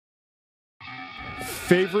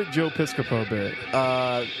Favorite Joe Piscopo bit?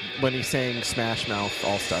 When he sang Smash Mouth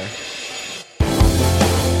All Star.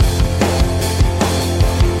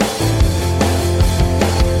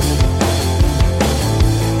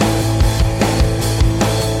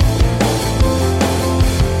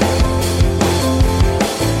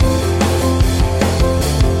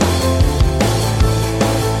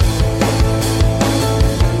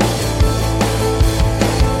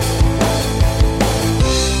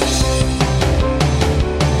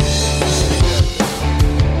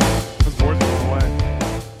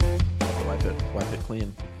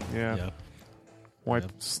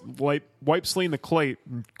 Wipe clean the plate,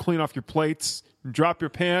 and clean off your plates, and drop your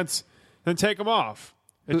pants, then take them off.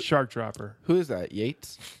 It's Shark Dropper. Who is that?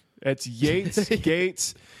 Yates? It's Yates,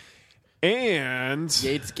 Gates, and...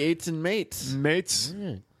 Yates, Gates, and Mates. Mates.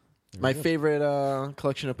 My favorite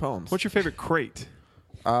collection of poems. What's your favorite crate?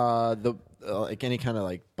 Like any kind of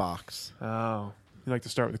like box. Oh. You like to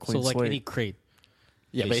start with a clean slate. So like slate. any crate.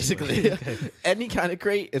 Yeah, basically. Any kind of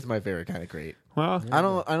crate is my favorite kind of crate. Well, I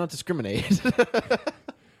don't discriminate.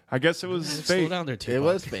 I guess it was fate. Slow down there, too. It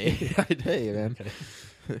was fate. I tell you, man.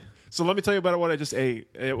 Okay. So let me tell you about what I just ate.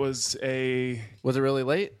 It was a... Was it really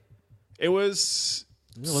late? It was...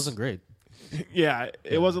 It wasn't great. Yeah,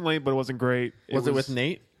 it wasn't late, but it wasn't great. Was it with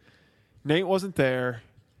Nate? Nate wasn't there.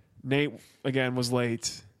 Nate, again, was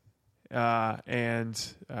late. We...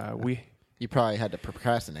 You probably had to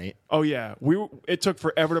procrastinate. Oh, yeah. It took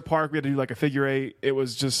forever to park. We had to do like a figure eight. It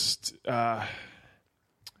was just...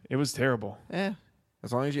 it was terrible. Yeah.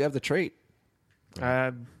 As long as you have the trait.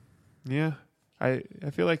 Yeah. I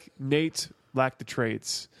feel like Nate lacked the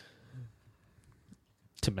traits.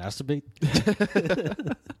 To masturbate?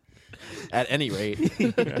 At any rate.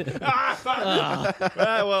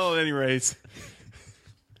 Well, at any rate.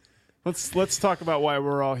 Let's talk about why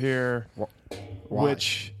we're all here. Why?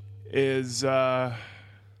 Which is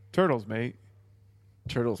Turtles, mate.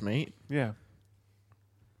 Turtles, mate? Yeah.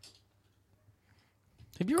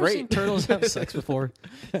 Have you ever seen turtles have sex before?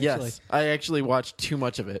 Yes. I actually watched too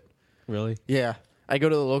much of it. Really? Yeah. I go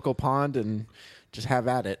to the local pond and just have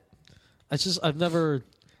at it. I've never...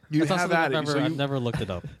 You have at it. I've never looked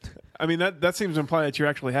it up. I mean, that seems to imply that you're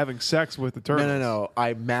actually having sex with the turtles. No.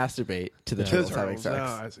 I masturbate to the turtles having sex.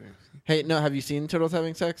 Oh, I see. Hey, no, have you seen turtles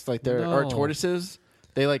having sex? Like or tortoises?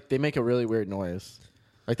 They make a really weird noise.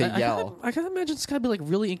 Like they yell. I can imagine it's gotta be like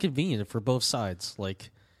really inconvenient for both sides.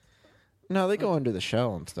 Like, no, they go under the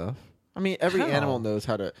shell and stuff. I mean, every animal knows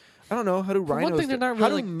how to. I don't know how do rhinos. One thing, they're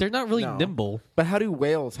not really nimble. But how do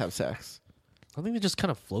whales have sex? I think they just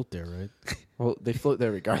kind of float there, right? Well, they float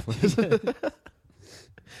there regardless. All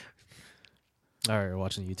right, we're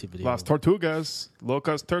watching a YouTube video. Las Tortugas,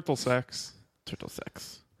 Locas turtle sex. Turtle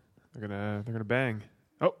sex. They're gonna bang.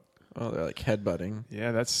 Oh, they're like headbutting.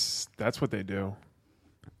 Yeah, that's what they do.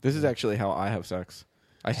 This is actually how I have sex.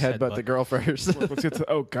 I headbutt the girl first. Let's get to.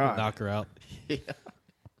 Oh God, knock her out. Yeah.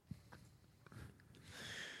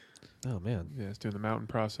 Oh man. Yeah, it's doing the mountain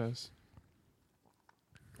process.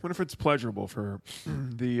 Wonder if it's pleasurable for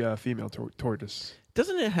the female tortoise.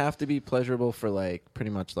 Doesn't it have to be pleasurable for like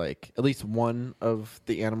pretty much like at least one of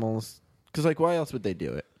the animals? Because like why else would they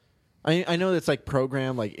do it? I know it's like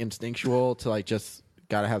programmed like instinctual to like just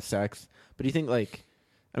gotta have sex. But do you think like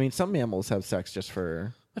I mean some mammals have sex just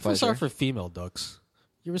for I feel sorry for female ducks.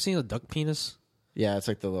 You ever seen a duck penis? Yeah, it's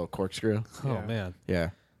like the little corkscrew. Oh Yeah. man. Yeah.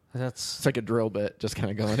 It's like a drill bit just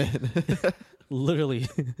kind of going in. literally.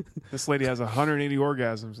 This lady has 180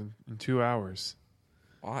 orgasms in 2 hours.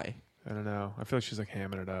 Why? I don't know. I feel like she's like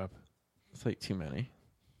hamming it up. It's like too many.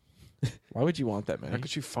 Why would you want that many? How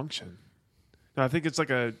could she function? No, I think it's like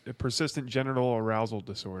a persistent genital arousal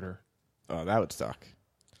disorder. Oh, that would suck.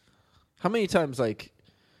 How many times like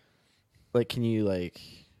can you like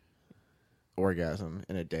orgasm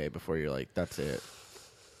in a day before you're like that's it?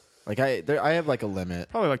 Like I have like a limit.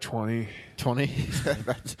 Probably like 20. 20?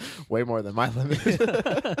 That's way more than my limit.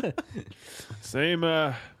 Same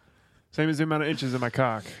as the amount of inches in my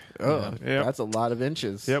cock. Oh, Yep. That's a lot of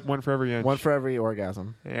inches. Yep, one for every inch. One for every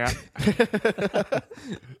orgasm. Yeah.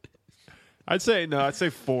 I'd say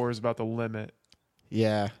 4 is about the limit.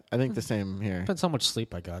 Yeah, I think the same here. Depends how much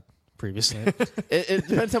sleep I got previously. It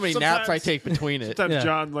depends how many naps I Sometimes- take between it. Sometimes Yeah.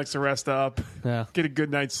 John likes to rest up, Yeah. get a good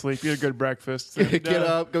night's sleep, get a good breakfast. Get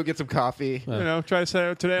up, go get some coffee. You know, try to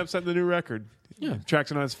say today I'm setting the new record. Yeah.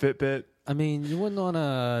 Tracks on his Fitbit. I mean, you wouldn't want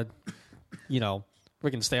to, we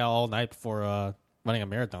can stay out all night before running a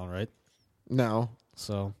marathon, right? No.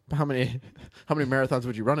 So How many marathons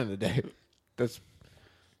would you run in a day? That's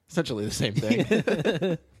essentially the same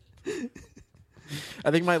thing.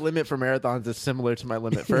 I think my limit for marathons is similar to my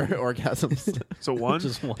limit for orgasms. So one?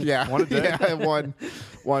 Just one. Yeah, One a day? Yeah,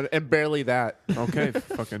 one, and barely that. Okay,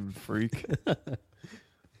 fucking freak.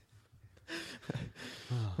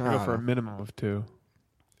 I go for a minimum of 2.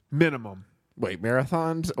 Minimum. Wait,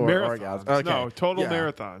 marathons or Marathons. orgasms? Okay. No, total Yeah.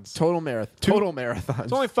 marathons. Total marathons.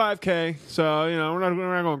 It's only 5K, so we're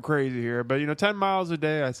not going crazy here. But 10 miles a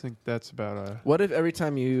day, I think that's about What if every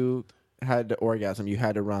time you had to orgasm, you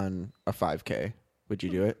had to run a 5K? Would you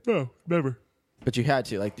do it? No, never. But you had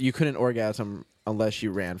to. Like, you couldn't orgasm unless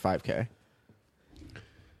you ran 5K.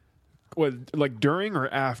 What, like during or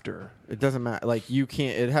after? It doesn't matter. Like, you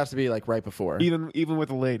can't. It has to be like right before. Even with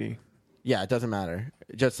a lady. Yeah, it doesn't matter.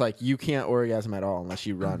 Just like you can't orgasm at all unless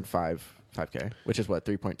you run 5K, which is what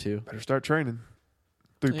 3.2. Better start training.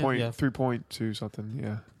 3.2 something.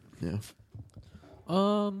 Yeah.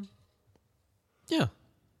 Yeah. Yeah.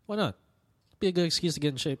 Why not? Be a good excuse to get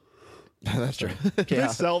in shape. That's true. Can they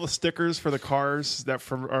sell the stickers for the cars that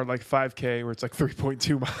are like 5K where it's like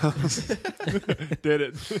 3.2 miles? Did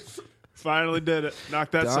it. Finally did it.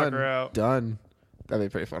 Knocked that sucker out. Done. That'd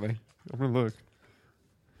be pretty funny. I'm going to look.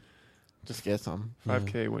 Just get some.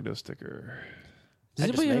 5K window sticker. Does I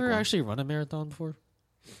just anybody make ever one. actually run a marathon before?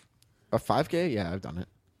 A 5K? Yeah, I've done it.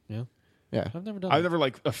 Yeah. Yeah. I've never done I've it. never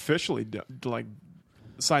like officially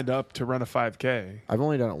signed up to run a 5K. I've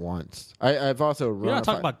only done it once. I've also run. You're not a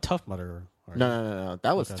talking fi- about Tough Mudder. are you? No.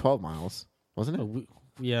 That was Okay. 12 miles, wasn't Oh, it?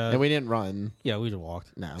 yeah. And we didn't run. Yeah, we just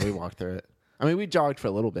walked. No, we walked through it. I mean, we jogged for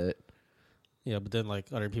a little bit. Yeah, but then like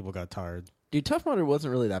other people got tired. Dude, Tough Mudder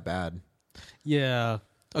wasn't really that bad. Yeah.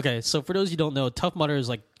 Okay, so for those you don't know, Tough Mudder is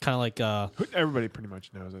like kind of like Everybody pretty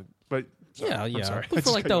much knows it. But sorry, yeah, I'm yeah. sorry. I But for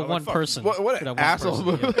just like cut the you off. one Fuck. person. What for an that one asshole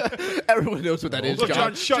person, move. yeah. Everyone knows what that is, Look, John.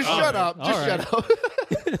 John, shut Just up. shut up. All Just right. shut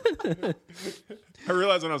up. I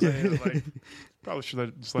realized when I was saying it, I was like, probably should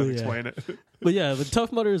have just let him Yeah. explain it. But yeah, the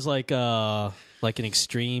Tough Mudder is like an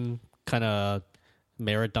extreme kind of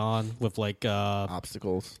marathon with like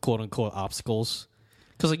Obstacles. quote unquote obstacles.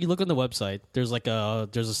 Because like you look on the website, there's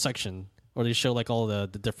a section where they show like all the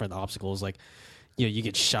different obstacles. Like you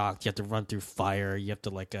get shocked, you have to run through fire, you have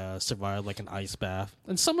to like survive like an ice bath,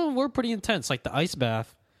 and some of them were pretty intense. Like the ice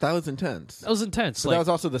bath, That was intense. that was intense. But Like that was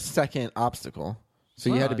also the second obstacle. So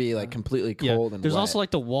you had to be like completely cold and there's wet. also like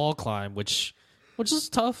the wall climb, which is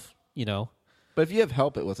tough, But if you have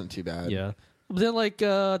help, it wasn't too bad. Yeah. But then like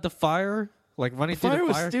the fire, like running through Fire the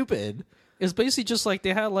was fire, stupid. it's basically just like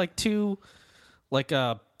they had like two like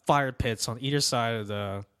fire pits on either side of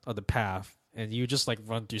the path, and you just like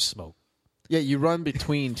run through smoke. Yeah, you run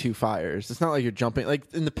between two fires. It's not like you're jumping.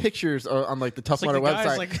 Like in the pictures on like the Tough It's like Mudder the guy's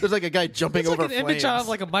website, like- there's like a guy jumping It's over like an flames. image out of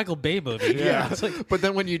like a Michael Bay movie. Yeah, It's like but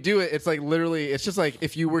then when you do it, it's like literally, it's just like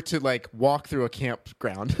if you were to like walk through a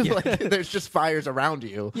campground. Like there's just fires around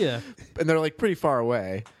you. yeah. And they're like pretty far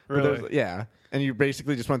away. But Really? there's- yeah. And you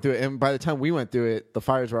basically just went through it. And by the time we went through it, the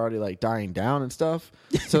fires were already like dying down and stuff.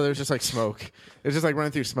 So there's just like smoke. It's just like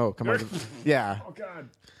running through smoke. I'm like, yeah. Oh, God.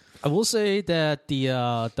 I will say that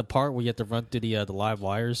the part where you have to run through the live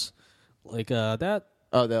wires, like that,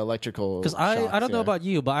 Oh, the electrical. because I shocks, don't know yeah. about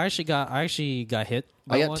you, but I actually got hit.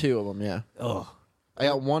 By I got one. 2 of them, yeah. Oh, I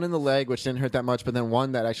got one in the leg, which didn't hurt that much, but then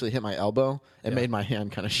one that actually hit my elbow and made my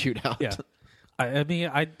hand kind of shoot out. yeah. I mean,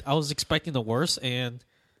 I was expecting the worst, and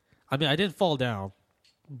I mean, I didn't fall down,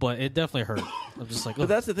 but it definitely hurt. I'm just like, But ugh.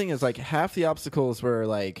 that's the thing is like half the obstacles were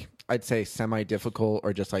like I'd say semi-difficult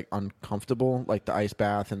or just like uncomfortable, like the ice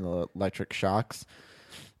bath and the electric shocks.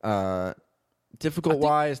 Difficult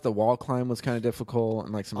wise, the wall climb was kind of difficult,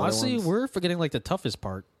 and like some honestly, other ones. we're forgetting like the toughest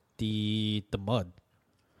part, the mud.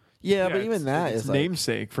 Yeah, but it's- even that it's is like,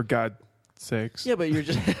 namesake, for God's sakes. yeah, but you're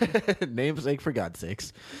just namesake for God's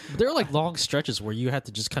sakes. But there are like long stretches where you have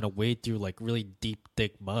to just kind of wade through like really deep,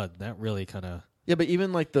 thick mud. That really kind of Yeah, but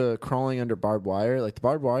even like the crawling under barbed wire, like the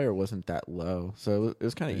barbed wire wasn't that low, so it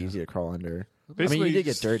was kind of easy to crawl under. I mean, Basically, you did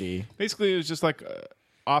get dirty. Basically, it was just like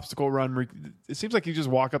obstacle run. It seems like you just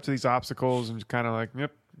walk up to these obstacles and just kind of like,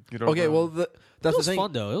 yep. Get over Okay, them. well, that's it was the thing.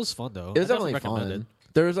 fun though. It was fun though. It was I definitely recommend fun. it.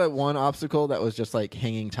 There was like one obstacle that was just like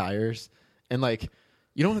hanging tires, and like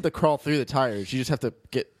you don't have to crawl through the tires; you just have to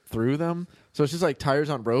get through them. So it's just like tires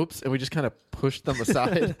on ropes, and we just kind of pushed them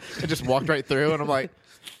aside and just walked right through. And I'm like,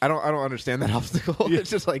 I don't understand that obstacle. It's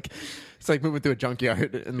just like it's like moving through a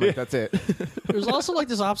junkyard, and like that's it. There was also like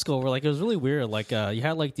this obstacle where like it was really weird. Like you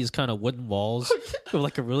had like these kind of wooden walls with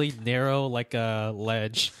like a really narrow like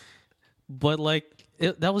ledge, but like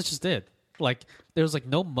that was just it. Like there was like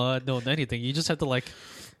no mud, no anything. You just had to like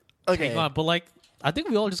Okay, hang on. But like I think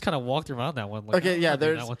we all just kind of walked around that one. Like, Okay, yeah. I'm doing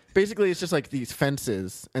There's that one. basically it's just like these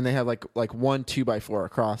fences, and they have like 1 2x4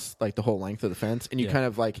 across like the whole length of the fence, and you Yeah. kind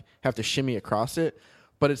of like have to shimmy across it,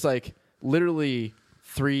 but it's like literally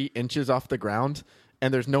 3 inches off the ground,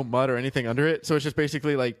 and there's no mud or anything under it. So it's just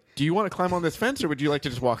basically like, do you want to climb on this fence, or would you like to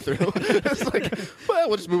just walk through? It's like, well,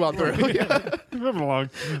 we'll just move on through. Yeah. Moving along.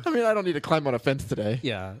 I mean, I don't need to climb on a fence today.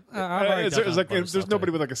 Yeah, I've already It's done like that there's stuff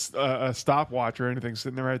nobody there. with like a stopwatch or anything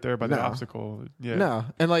sitting there right there by the No. obstacle. Yeah. No,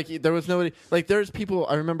 and like there was nobody. Like there's people.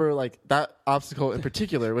 I remember like that obstacle in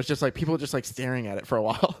particular was just like people just like staring at it for a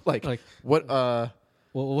while. Like what? Well,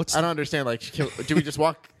 what's I don't understand. Like, do we just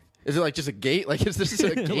walk? Is it like just a gate? Like, is this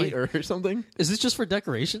a gate or something? is this just for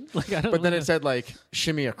decoration? Like, I don't. But then know. it said like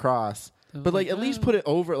shimmy across. But like at least put it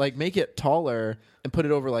over, like make it taller and put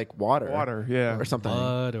it over like water, yeah. or something.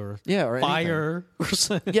 mud or Yeah, or anything. fire or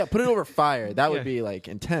something. Yeah, put it over fire. That Yeah. would be like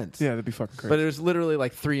intense. Yeah, that'd be fucking crazy. But it was literally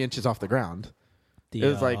like 3 inches off the ground. The, It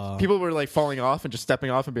was like people were like falling off and just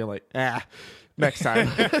stepping off and being like, next time,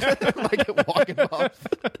 like walking off.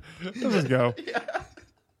 Let's go.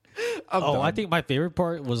 I'm done. I think my favorite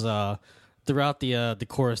part was throughout the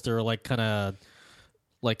course there were like kind of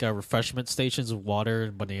like refreshment stations with water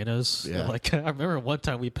and bananas. Yeah. Like I remember one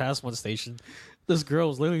time we passed one station, this girl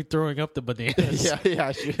was literally throwing up the bananas.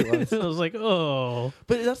 yeah, she was. I was like, oh,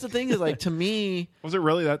 But that's the thing is like to me, Was it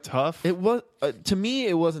really that tough? it was to me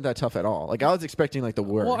it wasn't that tough at all. Like I was expecting like the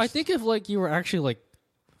worst. well, I think if like you were actually like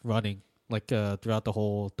running like throughout the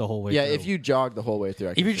whole way. yeah, through. if you jog the whole way through,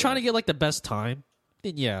 I if can you're see trying that. to get like the best time,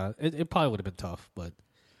 then yeah, it probably would have been tough. But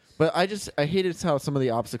But I hated how some of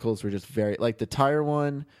the obstacles were just very like the tire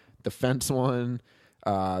one, the fence one,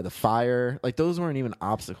 the fire. Like those weren't even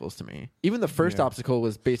obstacles to me. Even the first Yeah. obstacle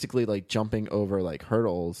was basically like jumping over like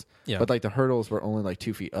hurdles. Yeah. But like the hurdles were only like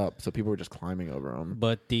 2 feet up, so people were just climbing over them.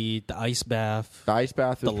 but the ice bath, The ice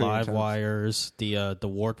bath, was the pretty live intense. wires, the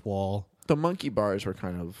warped wall. The monkey bars were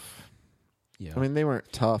kind of. Yeah. I mean, they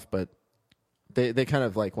weren't tough, but they kind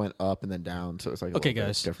of like went up and then down, so it was like a Okay, little bit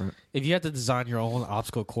guys. different. If you had to design your own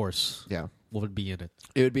obstacle course, Yeah, what would be in it?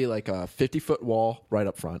 it would be like a 50-foot wall right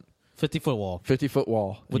up front. 50-foot wall. 50-foot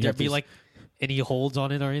wall. Would And you there have be to like any holds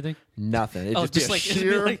on it or anything? nothing? It'd Oh, just be just a like- it'd be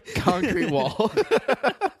sheer like- concrete wall.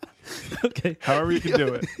 Okay. However you can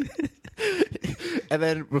do it. And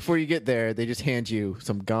then before you get there, they just hand you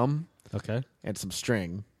some gum Okay. and some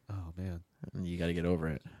string, Oh man. and you got to get over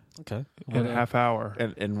it. Okay. In a half hour.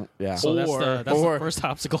 And yeah, So that's the or- first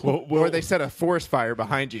obstacle. or they set a forest fire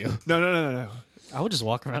behind you. No. I would just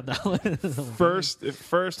walk around that one.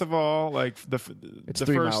 First of all, like It's the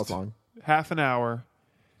 3 first miles long. half an hour.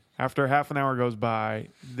 After half an hour goes by,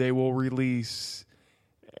 they will release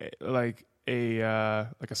like a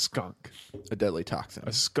skunk. A deadly toxin.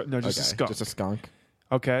 No, just a Okay, skunk. Just a skunk.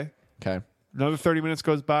 Okay. Okay. Another 30 minutes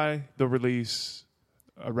goes by, they'll release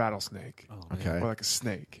a rattlesnake Oh, man. Okay. or like a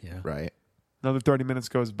snake. Yeah. Right. Another 30 minutes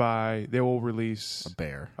goes by, they will release A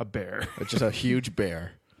bear. a bear. It's just a huge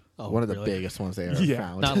bear. Oh, One of the really? biggest ones they ever Yeah.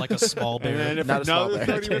 found. Not like a small And bear. then if Not a small another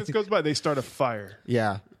bear. 30 minutes goes by, they start a fire.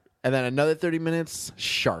 Yeah. And then another 30 minutes,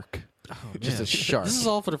 shark. Oh, Just man. a shark. This is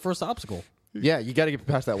all for the first obstacle. Yeah, you got to get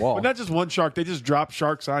past that wall. But not just one shark, they just drop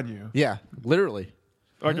sharks on you. Yeah, literally.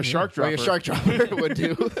 Like a shark dropper. Like a shark dropper would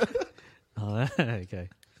do. Oh, okay.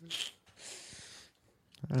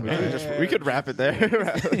 We could wrap it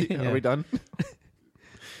there. Are we done?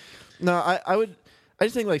 No, I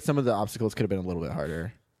just think like some of the obstacles could have been a little bit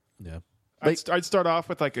harder. Yeah. I'd start off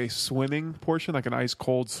with like a swimming portion, like an ice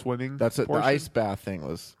cold swimming. That's it. The portion, ice bath thing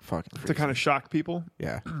was fucking to freezing. kind of shock people.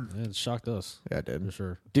 Yeah, It shocked us. yeah, it did. For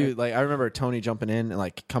sure. Dude, like I remember Tony jumping in and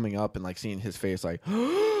like coming up and like seeing his face like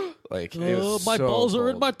like it Oh, was my so balls are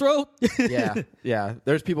in cold. my throat. yeah.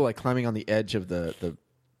 There's people like climbing on the edge of the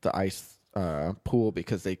ice pool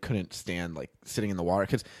because they couldn't stand like sitting in the water.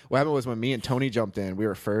 Because what happened was when me and Tony jumped in, we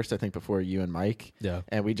were first, I think, before you and Mike. Yeah.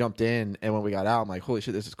 And we jumped in, and when we got out, I'm like, holy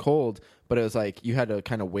shit, this is cold. But it was like you had to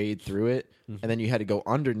kind of wade through it, and then you had to go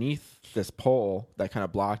underneath this pole that kind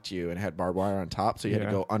of blocked you and had barbed wire on top. So you had to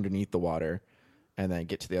Yeah. go underneath the water and then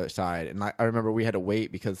get to the other side. And I remember we had to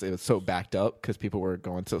wait because it was so backed up because people were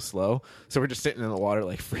going so slow. So we're just sitting in the water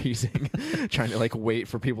like freezing, trying to like wait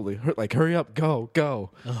for people to like hurry up, go.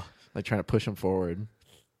 Ugh. Like trying to push them forward.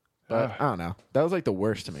 But I don't know. That was like the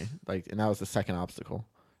worst to me. Like, and that was the second obstacle.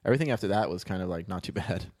 Everything after that was kind of like not too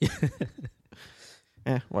bad.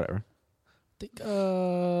 Whatever. I think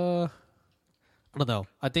I don't know.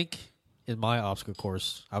 I think in my obstacle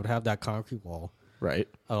course, I would have that concrete wall. Right.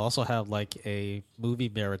 I'd also have like a movie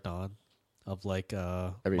marathon of like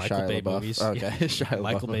Every Michael Shia Bay LaBeouf. movies. Okay, Yeah. Shia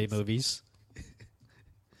Michael LaBeouf Bay movies. movies.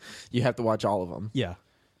 You have to watch all of them, Yeah.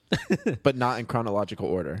 but not in chronological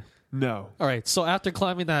order. No. All right. So after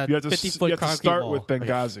climbing that You have to, 50-foot you have to concrete start wall, with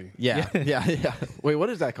Benghazi. Yeah. Wait, what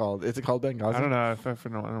is that called? Is it called Benghazi? I don't know. I don't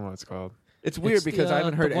know what it's called. It's weird It's because the, I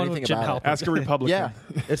haven't heard the one with anything Jim about Halpert. Ask a Republican. it.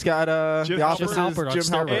 Yeah, it's got Jim the Halpert. officers, Jim Halpert on Jim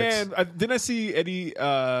steroids. Halpert. And didn't I see Eddie?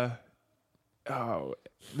 Not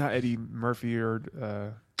Eddie Murphy or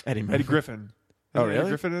Eddie Murphy. Eddie Griffin. Oh, Isn't really? Eddie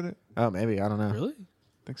Griffin in it? Oh, maybe I don't know. Really?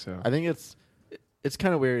 I think so. I think it's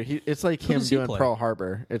kind of weird. It's like Who him does he doing play? Pearl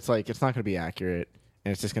Harbor. It's like it's not going to be accurate,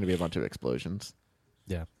 and it's just going to be a bunch of explosions.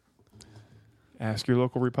 Yeah. Ask your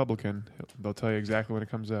local Republican. They'll tell you exactly when it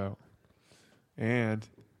comes out. And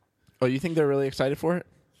Oh, you think they're really excited for it?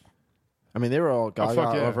 I mean, they were all gaga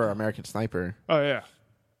fuck yeah. over American Sniper, oh yeah.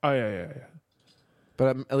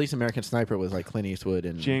 but at least American Sniper was like Clint Eastwood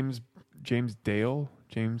and James Dale,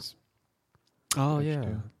 Oh yeah.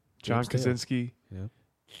 John James Dale. Krasinski. Yeah.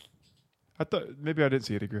 I thought maybe I didn't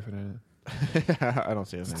see Eddie Griffin in it. I don't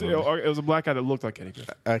see his name. It was a black guy that looked like Eddie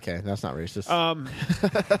Griffin. Okay, that's not racist.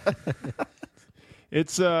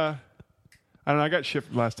 It's I don't know. I got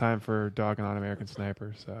shipped last time for dogging on American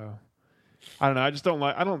Sniper, so I don't know. I just don't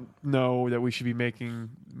like. I don't know that we should be making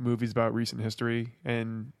movies about recent history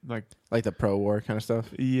and like Like the pro-war kind of stuff.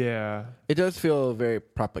 yeah. It does feel very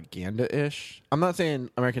propaganda-ish. I'm not saying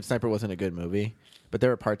American Sniper wasn't a good movie, but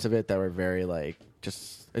there were parts of it that were very like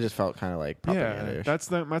it just felt kind of like Yeah, propaganda-ish.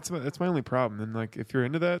 that's my only problem. And like, if you're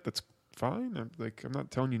into that, that's fine. I'm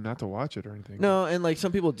not telling you not to watch it or anything. No, and like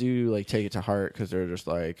some people do like take it to heart because they're just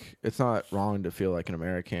like it's not wrong to feel like an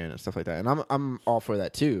American and stuff like that. And I'm all for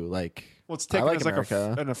that too. Like, well, it's I taken like as like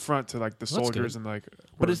America. an affront to like the Well, that's soldiers good. and like,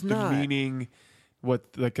 But we're it's not. demeaning what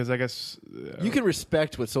like because I guess you can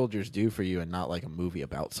respect what soldiers do for you and not like a movie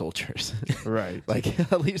about soldiers. right Like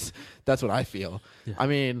at least that's what I feel. Yeah. I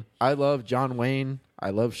mean, I love John Wayne. I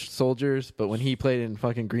love soldiers, but when he played in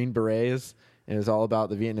fucking Green Berets and it was all about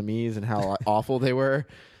the Vietnamese and how awful they were,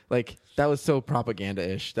 like that was so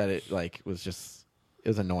propaganda-ish that it like was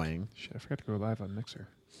annoying. Shit, I forgot to go live on Mixer.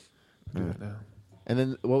 I'll do that now. And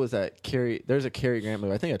then what was that? There's a Cary Grant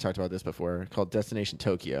movie. I think I talked about this before called Destination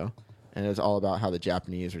Tokyo, and it was all about how the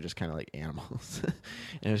Japanese are just kind of like animals, and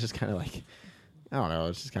it was just kind of like I don't know.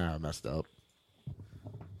 It's just kind of messed up.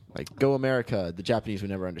 Like, go America. The Japanese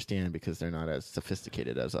would never understand because they're not as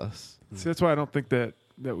sophisticated as us. See, that's why I don't think that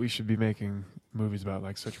we should be making movies about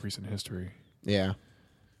like such recent history. Yeah.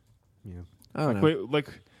 Yeah. I don't know. Wait,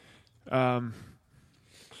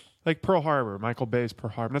 like Pearl Harbor, Michael Bay's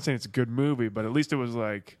Pearl Harbor. I'm not saying it's a good movie, but at least it was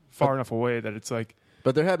like far enough away that it's like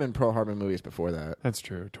But there have been Pearl Harbor movies before that. that's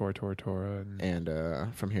true. Tora,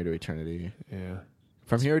 and From Here to Eternity. yeah.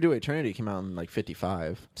 From Here to Eternity came out in like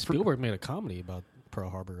 55. Spielberg made a comedy about Pearl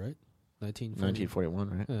Harbor, right? 1941,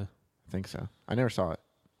 right? Yeah. I think so. I never saw it.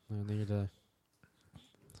 Neither did I.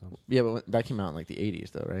 Yeah, but that came out in like the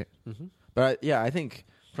 80s, though, right? Mm-hmm. But I think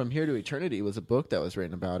From Here to Eternity was a book that was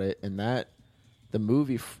written about it, and that the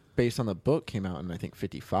movie based on the book came out in I think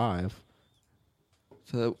 55.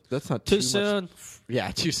 So that's not Too much. soon.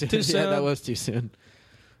 Yeah, too soon. Too Yeah, soon. that was too soon.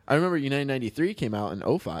 I remember United 93 came out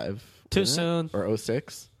in 05. Too wasn't it? soon. Or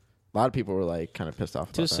 06. A lot of people were like kind of pissed off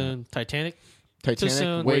about Too that. soon. Titanic. Titanic,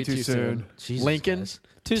 soon. way Way too too soon. Jesus, Lincoln, guys.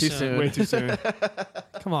 Too soon. Way too soon.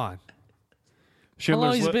 Come on.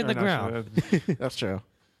 Schindler's he's List- been in the or ground? That's true.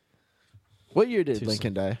 What year did Too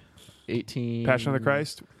Lincoln die? 18. Passion of the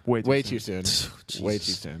Christ. Way too soon. soon. Way too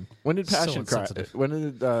Jesus. soon. When did So Passion Christ? insensitive.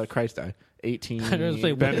 When did Christ die? 18. I don't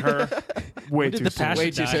know, Ben Hur. Way did too the soon. Passion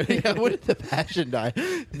Way too die? soon. Yeah, when did the Passion die?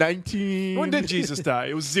 19. When did Jesus die?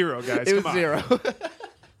 It was 0, guys. It was Come on. 0.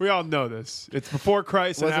 We all know this. It's before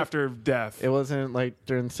Christ and Was it- after death. It wasn't like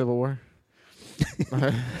during the Civil War.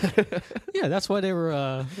 Yeah, that's why they were.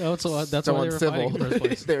 That's why they So were fighting in the first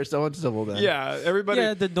place. They were so uncivil then. yeah, everybody.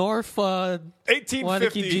 Yeah, the North wanted to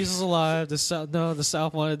 1850. keep Jesus alive. The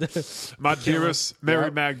South wanted to. My dearest Mary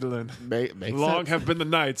Yep. Magdalene. Makes Long sense. have been the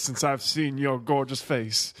nights since I've seen your gorgeous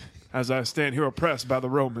face as I stand here oppressed by the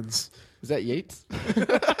Romans. Is that Yeats?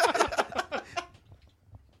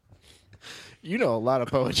 You know a lot of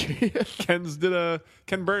poetry. Ken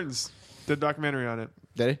Burns did a documentary on it.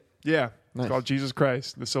 Did Yeah. Nice. It's called Jesus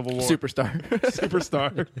Christ, the Civil he? War. Superstar.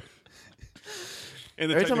 Superstar. In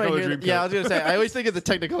the Every time I Technicolor hear Dream that, yeah, I Coat. was gonna say I always think of the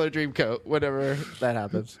Technicolor Dreamcoat whenever that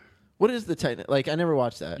happens. What is the Like I never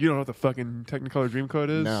watched that. You don't know what the fucking Technicolor Dreamcoat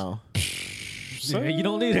is? No. Yeah, you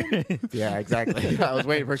don't need it. Yeah, exactly. I was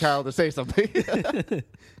waiting for Kyle to say something.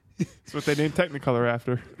 That's what they named Technicolor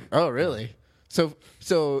after. Oh, really? So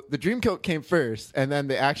the Dreamcoat came first, and then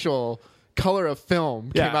the actual color of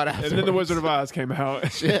film came out after. and then the Wizard of Oz came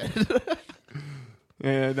out. Shit.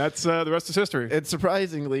 And that's the rest is history. And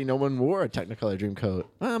surprisingly, no one wore a Technicolor Dreamcoat.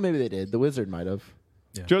 Well, maybe they did. The Wizard might have.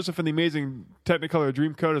 Yeah. Joseph and the Amazing Technicolor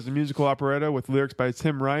Dreamcoat is a musical operetta with lyrics by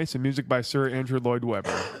Tim Rice and music by Sir Andrew Lloyd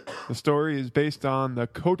Webber. The story is based on the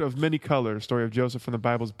Coat of Many Colors story of Joseph from the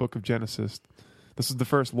Bible's book of Genesis. This is the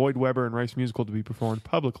first Lloyd Webber and Rice musical to be performed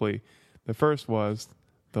publicly. The first was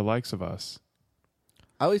The Likes of Us.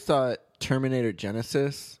 I always thought Terminator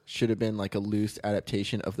Genesis should have been like a loose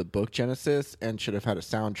adaptation of the book Genesis and should have had a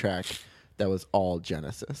soundtrack that was all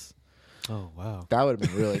Genesis. Oh, wow. That would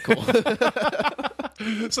have been really cool.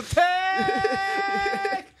 So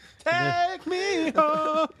take me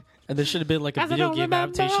home. And there should have been like a video game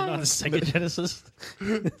adaptation on the Sega Genesis.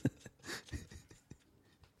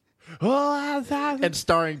 And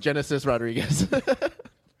starring Genesis Rodriguez.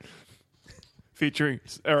 Featuring,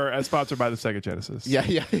 or as sponsored by the Sega Genesis. Yeah.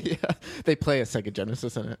 They play a Sega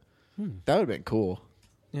Genesis in it. That would have been cool.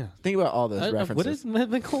 Yeah. Think about all those Would references. it have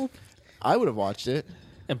been cool? I would have watched it.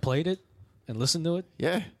 And played it? And listened to it?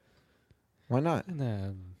 Yeah. Why not?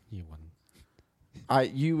 And you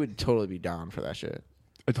wouldn't. You would totally be down for that shit.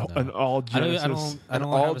 An all Genesis. I don't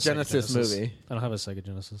all have a Sega Genesis movie. I don't have a Sega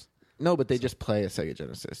Genesis. No, but they just play a Sega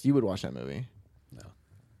Genesis. You would watch that movie. No.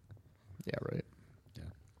 Yeah, right.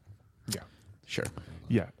 Yeah. Sure.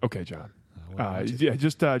 Yeah. Okay, John. What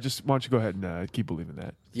Just why don't you go ahead and keep believing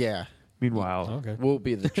that. Yeah. Meanwhile, okay. We'll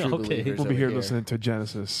be the true Okay. believers. we'll be over here listening to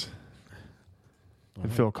Genesis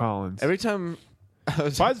and Phil Collins. Every time I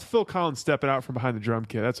was, Why is Phil Collins stepping out from behind the drum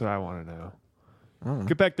kit? That's what I want to know. I don't know.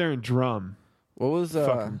 Get back there and drum, What was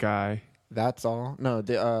fucking guy. That's All? No,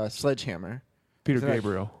 the Sledgehammer. Peter Isn't that-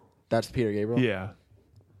 Gabriel. That's Peter Gabriel? Yeah.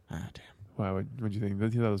 Ah, damn. Why? What'd you think? Did you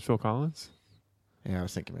think that was Phil Collins? Yeah, I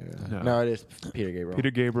was thinking maybe that. No. No, it is Peter Gabriel.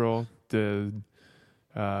 Peter Gabriel did.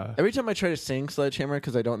 Every time I try to sing Sledgehammer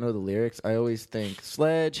because I don't know the lyrics, I always think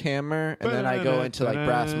Sledgehammer, and then I go into like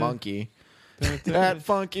Brass Monkey. That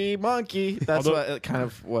funky monkey. That's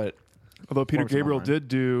what. Although Peter forms in my Gabriel mind. did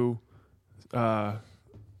do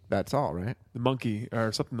That's all, right? the monkey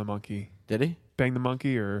or something. The monkey, Did he? bang the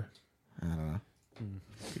monkey, or I don't know.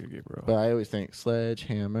 Peter Gabriel. But I always think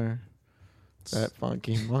Sledgehammer. That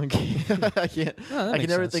funky monkey. I can't. No, that I can makes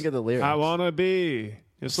never sense. think of the lyrics. I wanna be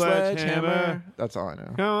your sledgehammer. That's all I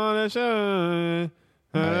know. Come on and shine.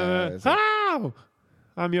 Is it- Ow!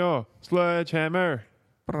 I'm your sledgehammer.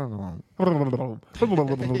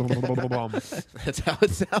 That's how it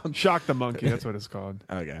sounds. Shock the monkey. That's what it's called.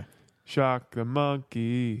 Okay. Shock the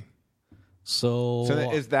monkey. So,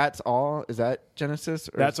 So is that's all? Is that Genesis?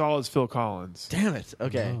 Or That's all is Phil Collins, Damn it.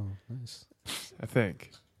 Okay. Oh, nice. I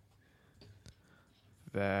think.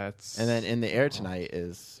 That's And then In the Air Tonight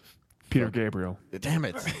is. Peter Gabriel. Damn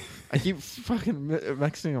it. I keep fucking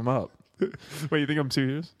mixing them up. Wait, you think I'm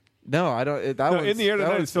serious? No, I don't. No, One's- In the Air that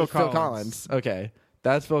Tonight one's is Phil Collins. Okay.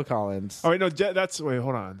 That's Phil Collins. Oh wait, no. Wait,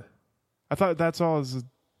 hold on. I thought that's all is a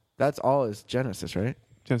That's all is Genesis, right?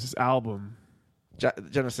 Genesis album.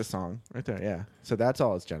 Genesis song. Right there, yeah. So that's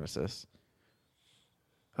all is Genesis.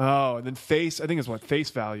 Oh, and then Face. I think it's what Face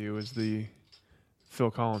Value is the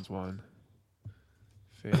Phil Collins one.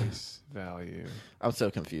 Face Value. I'm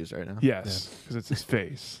so confused right now. Yes, because it's his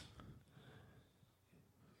face.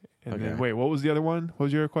 And then Okay. wait, what was the other one? What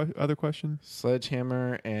was your other question?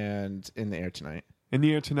 Sledgehammer and In the Air Tonight. In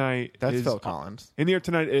the Air Tonight. That's is, Phil Collins. In the Air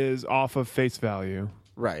Tonight is off of Face Value.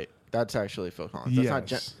 Right. That's actually Phil Collins.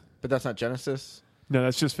 That's Yes. but that's not Genesis? No,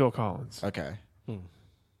 that's just Phil Collins. Okay.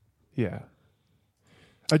 Yeah.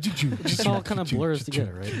 It all kind of blurs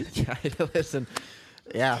together, right? Yeah, listen.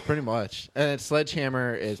 Yeah, pretty much. And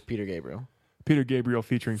Sledgehammer is Peter Gabriel. Peter Gabriel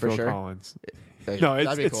featuring For Phil sure? Collins. No,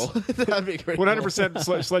 it's- that'd be cool. That'd be great.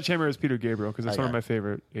 100% Sledgehammer is Peter Gabriel because it's one of Okay. my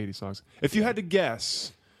favorite 80s songs. If you had to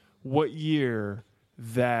guess what year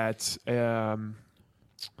that oh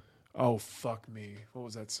fuck me, what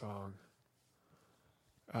was that song?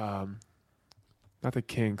 Not the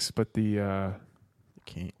Kinks, but the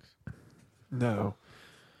Kinks. no.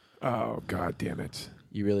 Oh god damn it.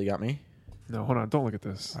 You really got me? No, hold on, don't look at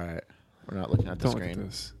this. All right. We're not looking at the Don't look at screen.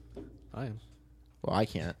 this. I am. Well, I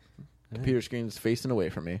can't. Computer screen's facing away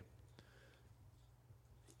from me.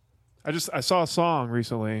 I saw a song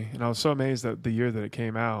recently and I was so amazed at the year that it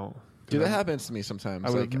came out. Dude, that happens to me sometimes. I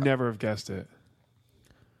would Like, have never have guessed it.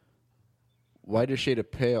 Whiter Shade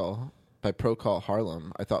of Pale by Procol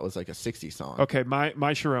Harlem, I thought was like a 60s song. Okay, my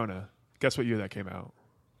Sharona. Guess what year that came out?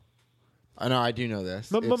 I know, I do know this.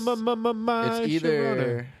 My It's either-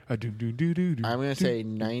 Sharona. I'm going to say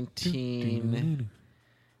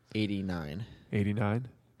 1989. 89,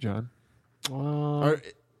 John. Or,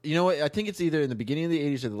 you know what? I think it's either in the beginning of the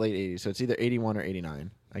 80s or the late 80s. So it's either 81 or 89.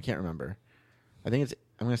 I can't remember. I'm going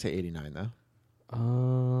to say 89, though.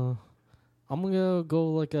 I'm gonna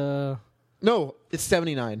go like a No, it's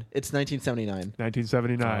 79. It's 1979.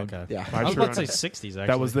 1979. Oh, okay. Yeah. I was about to say 60s, actually.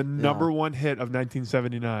 That was the number one hit of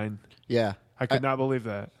 1979. Yeah. I could not believe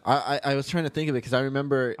that. I was trying to think of it because I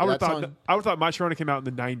remember I would that have song. thought My Sharona came out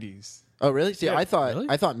in the 90s. Oh, really? See, Yeah. I thought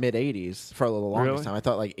Really? mid 80s for the longest Really? time. I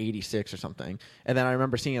thought like 86 or something. And then I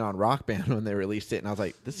remember seeing it on Rock Band when they released it, and I was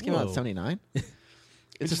like, "This came out in Whoa. 79."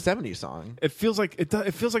 It's a 70s song. It feels like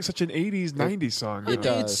it feels like such an 80s, 90s song. It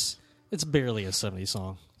though. does. It's barely a 70s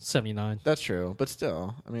song. 79. That's true, but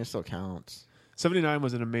still, I mean, it still counts. 79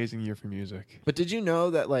 was an amazing year for music. But did you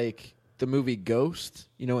know that like the movie Ghost?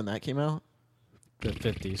 You know when that came out? The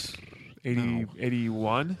 50s.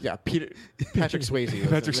 81? Yeah, Patrick Swayze. Was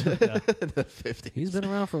Patrick in Yeah. the 50s. He's been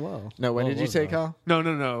around for a while. No, when Well, did you was say, though. Kyle?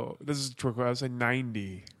 No. This is trick. I was saying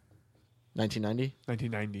 90. 1990.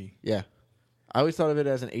 1990. Yeah, I always thought of it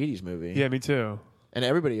as an 80s movie. Yeah, me too. And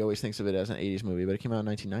everybody always thinks of it as an 80s movie, but it came out in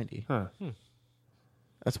 1990. Huh.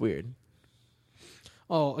 That's weird.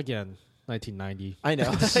 Oh, again, 1990. I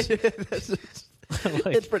know.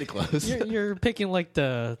 Like, It's pretty close. you're picking like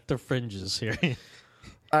the fringes here.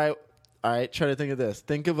 All right. Try to think of this.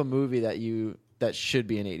 Think of a movie that should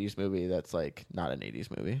be an 80s movie that's like not an 80s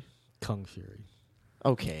movie. Kung Fury.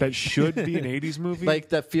 Okay. That should be an 80s movie? Like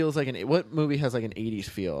that feels like what movie has like an 80s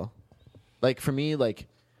feel? Like for me, like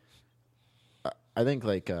I think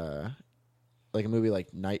like a movie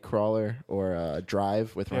like Nightcrawler or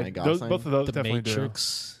Drive with Ryan Gosling. both of those The definitely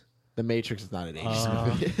Matrix. The Matrix is not an 80s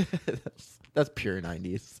movie. That's pure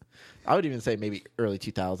 90s. I would even say maybe early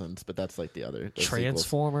 2000s, but that's like the other. those sequels.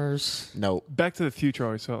 Transformers. No. Back to the Future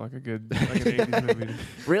always felt like an 80s movie.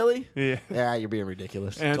 Really? Yeah. Yeah, you're being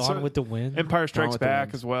ridiculous. And Gone with the Wind. Empire Strikes with the Back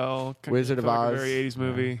Wind. as well. Wizard of Felt like Oz. a very 80s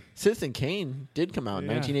movie. Citizen Kane did come out in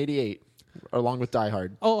Yeah. 1988, along with Die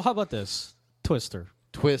Hard. Oh, how about this? Twister.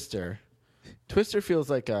 Twister feels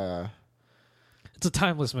like a. It's a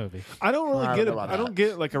timeless movie. I don't really I don't get know it. about I don't that.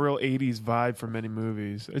 get like a real 80s vibe from many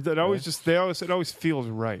movies. It always it always feels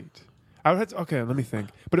right. I would have to, okay, let me think.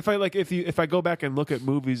 But if I go back and look at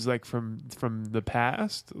movies like from the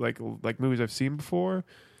past, like movies I've seen before.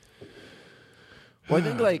 Well, I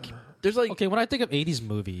think like there's like Okay, when I think of 80s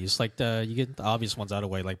movies, like you get the obvious ones out of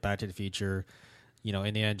the way, like Back to the Future,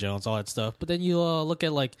 Indiana Jones, all that stuff. But then you look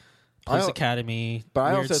at like Police Academy, But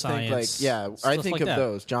I Weird also Science, think like I stuff think like of that.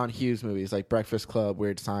 those John Hughes movies like Breakfast Club,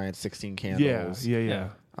 Weird Science, 16 Candles. Yeah. Yeah.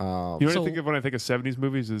 You know what So- I think of when I think of 70s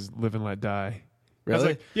movies is Live and Let Die. I was Really?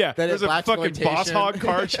 like, yeah, That is there's a fucking boss blaxploitation. hog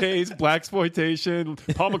car chase,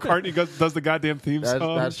 blaxploitation. Paul McCartney does the goddamn theme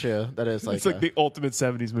song. That's true. That is like it's like the ultimate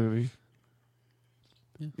 70s movie.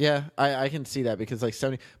 yeah. I can see that because like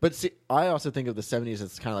 70. But see, I also think of the 70s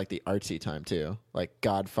as kind of like the artsy time too, like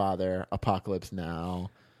Godfather, Apocalypse Now.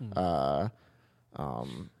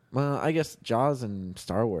 Well, I guess Jaws and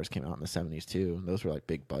Star Wars came out in the 70s too. And those were like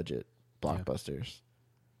big budget blockbusters.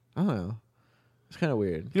 I don't know. It's kind of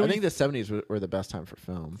weird. You know, I think the 70s were the best time for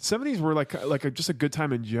film. 70s were just a good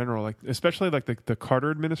time in general, like especially like the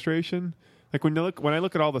Carter administration. Like when I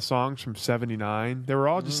look at all the songs from '79, they were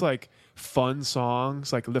all just like fun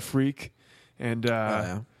songs, like "The Freak" and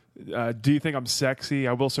 "Do You Think I'm Sexy?"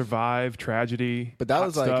 "I Will Survive," "Tragedy." But that Hot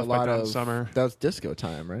was like Stuff a by lot Donna of Summer. that was disco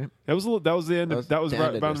time, right? That was the end. That was the end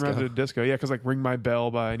right of around the disco. disco. Yeah, because like "Ring My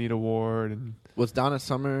Bell" by Anita Ward and Was Donna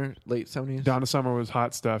Summer late 70s? Donna Summer was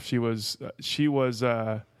 "Hot Stuff." She was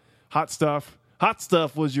 "Hot Stuff." "Hot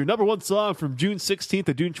Stuff" was your number one song from June 16th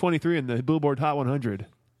to June 23 in the Billboard Hot 100.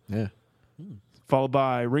 Yeah. Followed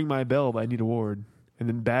by "Ring My Bell" by Anita Ward, and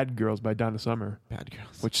then "Bad Girls" by Donna Summer, Bad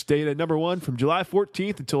Girls. which stayed at number one from July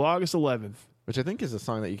 14th until August 11th. Which I think is a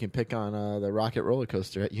song that you can pick on the Rocket Roller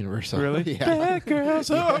Coaster at Universal. Really? Yeah. Bad Girls,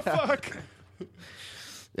 oh fuck!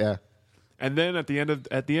 Yeah. And then at the end of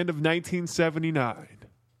 1979,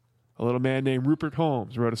 a little man named Rupert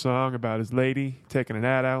Holmes wrote a song about his lady taking an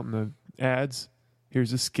ad out in the ads.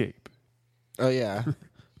 Here's "Escape." Oh, yeah.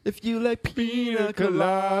 If you like pina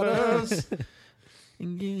coladas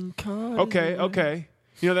and getting caught. Okay.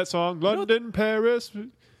 You know that song, London, Paris.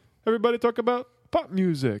 Everybody talk about pop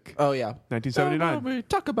music. Oh, yeah. 1979.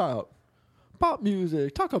 Talk about pop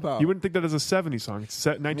music. Talk about. You wouldn't think that is a 70s song. It's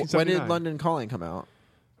set 1979. When did London Calling come out?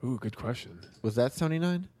 Ooh, good question. Was that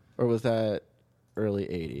 79? Or was that early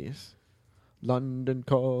 80s? London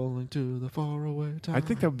Calling to the faraway town. I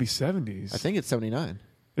think that would be 70s. I think it's 79.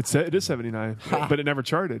 it is 79, but it never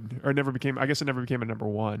charted or never became. I guess it never became a number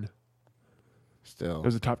one. Still. It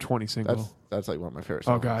was a top 20 single. That's like one of my favorite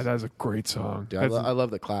Oh songs. god, that is a great song. Dude, That's I love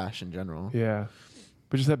the Clash in general. yeah,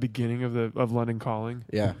 but just that beginning of London Calling.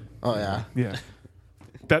 Yeah. Oh, yeah. Yeah,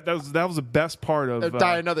 that was the best part of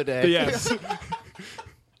Die Another Day. Yes,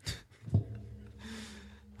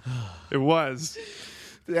 it was.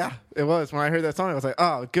 Yeah, it was. When I heard that song, I was like,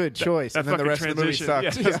 "Oh, good choice." And then the rest of the movie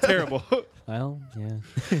sucked. Yeah, that's terrible. Well,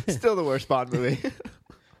 yeah. Still the worst Bond movie.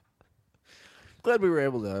 Glad we were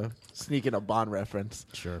able to sneak in a Bond reference.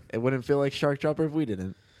 Sure. It wouldn't feel like Shark Dropper if we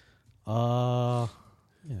didn't. Yeah.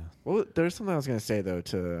 Well, there's something I was going to say, though,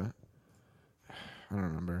 I don't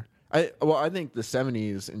remember. I think the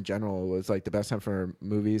 70s in general was like the best time for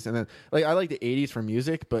movies. And then like I like the 80s for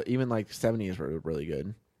music, but even like 70s were really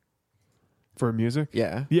good. For music?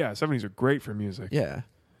 Yeah. Yeah, 70s are great for music. Yeah.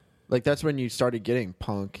 Like that's when you started getting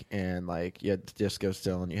punk and like you had disco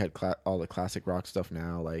still and you had all the classic rock stuff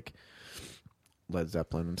now, like Led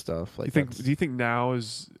Zeppelin and stuff. Like, do you think now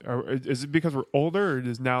is it because we're older, or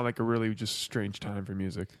is now like a really just strange time for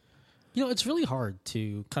music? You know, it's really hard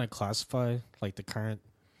to kind of classify like the current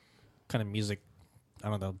kind of music, I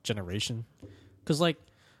don't know, generation. Because like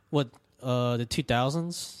what the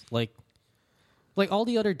 2000s, like all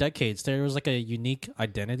the other decades, there was like a unique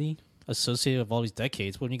identity associated with all these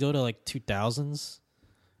decades. When you go to like 2000s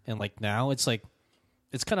and like now, it's like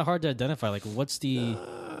it's kind of hard to identify like what's the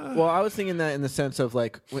Well, I was thinking that in the sense of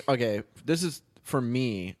like, okay, this is for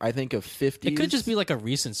me. I think of 50s. It could just be like a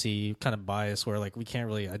recency kind of bias where like we can't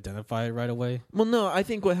really identify it right away. Well, no, I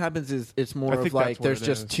think what happens is it's more of like there's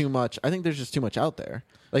just too much. I think there's just too much out there.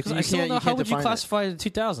 Like you I still don't know how would you define classify the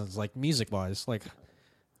 2000s like music wise? Like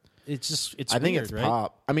it's I think weird, it's right?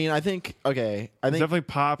 pop. I mean, I think It's definitely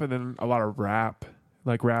pop, and then a lot of rap.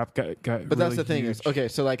 Like rap got. But really that's the thing huge. is okay.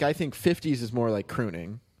 So like I think 50s is more like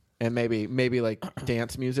crooning, and maybe like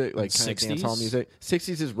dance music, like kind of dance hall music.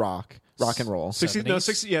 60s is rock and roll. 60s, no,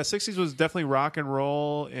 60s, yeah, 60s was definitely rock and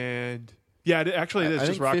roll, and yeah, it is I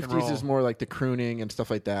just think rock 50s and roll. is more like the crooning and stuff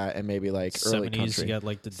like that, and maybe like early 70s country. you got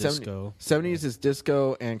like the disco. 70s is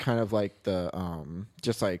disco and kind of like the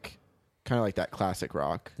just like kind of like that classic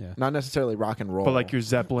rock. Yeah. Not necessarily rock and roll, But like your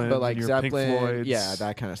Zeppelin, but like and your Zeppelin, Pink Floyds, yeah,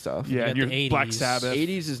 that kind of stuff. yeah, You and got your the Black 80s. Sabbath,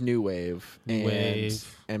 80s is new wave,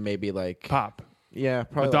 and maybe like pop, yeah,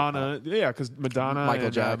 probably Madonna, like yeah, because Madonna, Michael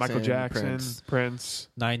and, Jackson, Michael Jackson, Prince.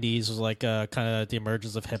 90s was like kind of the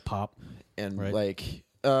emergence of hip hop. and right. like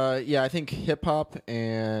yeah, I think hip hop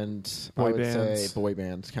and I Boy would bands. say boy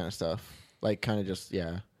bands kind of stuff. Like kind of just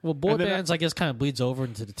Well, boy And then bands I guess kind of bleeds over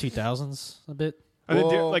into the 2000s a bit. And then,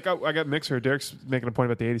 Well- like I got mixed here. Derek's making a point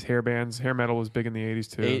about the 80s hair bands. Hair metal was big in the 80s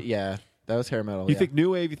too. yeah, that was hair metal. You yeah. think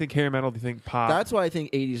new wave? You think hair metal? Do you think pop? That's why I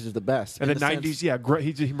think 80s is the best. and in then the 90s, sense- yeah.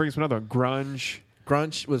 He brings another one. Grunge,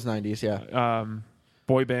 grunge was 90s, yeah.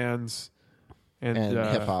 boy bands, and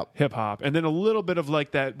hip hop, and then a little bit of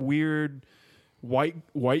like that weird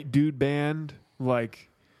white dude band, like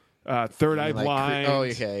Third Eye mean, like, Blind. oh,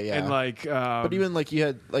 okay, yeah. And like, But even like you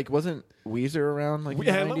had like wasn't Weezer around like in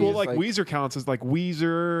the 90s? well, like Weezer counts as like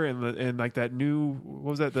Weezer and like that new, what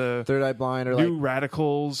was that, the Third Eye Blind or New like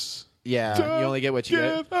Radicals. yeah, you only get what you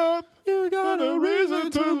get. Give up, you got a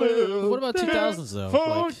reason to live. What about 2000s though?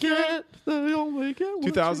 Like, Forget they only get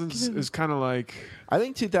what 2000s is kind of like I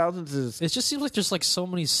think 2000s is it just seems like there's like so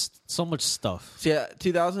much stuff. so yeah,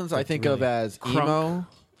 2000s I think of really as crunk, emo.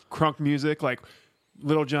 crunk music, like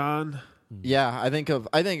Little John. Yeah, I think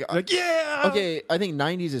Like yeah, okay, I think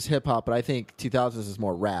 90s is hip hop, but I think 2000s is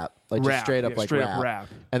more rap, like just Rap, straight up yeah, like straight rap. up rap.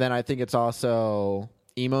 And then I think it's also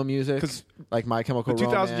emo music, 'Cause like My Chemical The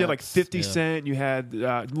 2000s, Romance. you had like 50 Yeah. Cent, you had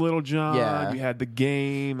Little John, Yeah. you had The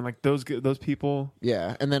Game, and like those people.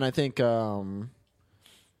 Yeah, and then I think, and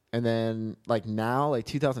then like now, like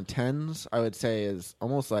 2010s, I would say is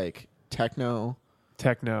almost like techno,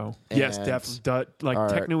 Yes, And- definitely. Like or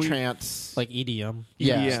techno. trance, Like EDM.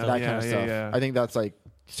 yeah, EDM, that kind yeah, of yeah, stuff. yeah. I think that's like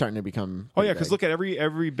starting to become. Oh yeah, pretty because big. look at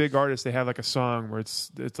every big artist, they have like a song where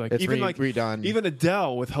it's like It's even like redone. even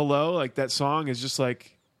Adele with Hello, like that song is just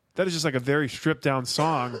like that is just like a very stripped down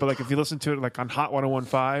song. But like if you listen to it like on Hot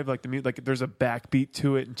 101.5, like like there's a backbeat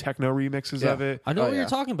to it and techno remixes Yeah. of it. I know Oh, what yeah. you're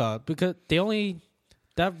talking about because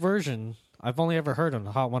that version I've only ever heard on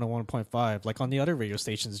Hot 101.5. Like on the other radio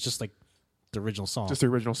stations, it's just like the original song. Just the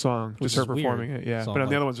original song, Which just her is weird. performing it. Yeah, So but on I'm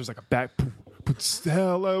the like- other ones, there's like a back.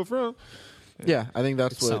 Hello from yeah, I think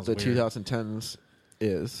that's It what sounds the weird. 2010s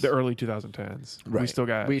is. the early 2010s. Right. We still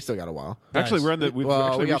got. we still got a while. Actually, Nice. we're on the. We've Well,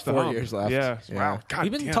 actually we got reached the 4 hump. years left. Yeah. Yeah. Wow. God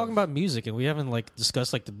We've been damn. talking about music and we haven't like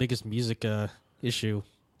discussed like the biggest music issue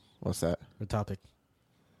What's that? or topic.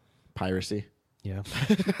 Piracy. Yeah.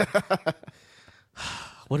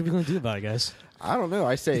 What are we going to do about it, guys? I don't know.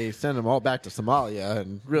 I say send them all back to Somalia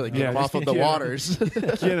and really get Yeah, them off of the yeah. waters.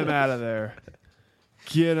 Get him out of there.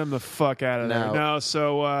 Get him the fuck out of there. Now- No,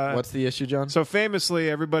 so What's the issue, John? so famously,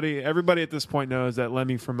 everybody at this point knows that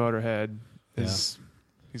Lemmy from Motorhead is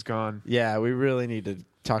he's gone. Yeah, we really need to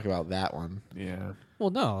talk about that one. Yeah.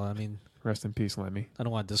 Well, no. I mean, Rest in peace, Lemmy. I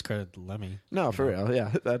don't want to discredit Lemmy. No, for real.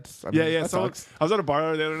 Yeah, that's. I Yeah, mean, yeah. that Someone, sucks. I was at a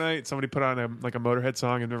bar the other night. Somebody put on a Motorhead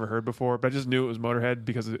song I've never heard before, but I just knew it was Motorhead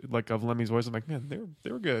because of Lemmy's voice. I'm like, man,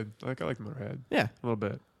 they were good. I like Motorhead Yeah. a little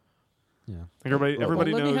bit. Yeah. Like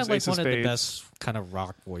everybody Lemmy knows had like Ace of one of the Spades. best kind of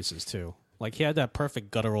rock voices too. Like he had that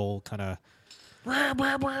perfect guttural kind of,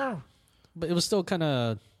 but it was still kind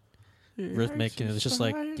of rhythmic, and it was just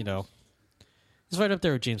like he's right up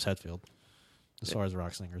there with James Hetfield as far as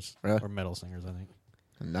rock singers Really? or metal singers. I think.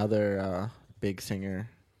 Another big singer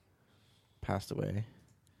passed away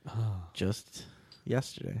just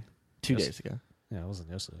yesterday, 2 days ago. Yeah, it wasn't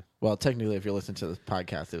yesterday. Well, technically, if you're listening to this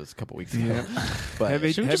podcast, it was a couple weeks ago. Yeah. But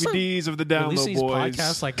Heavy Should we just, like, D's of the Release download these boys.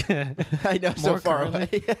 podcasts like I know, so more far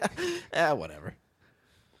currently. away. Whatever.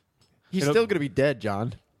 He's It'll- still gonna be dead,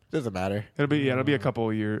 John. Doesn't matter. It'll be a couple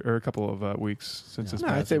of years or a couple of weeks since Yeah. this. No,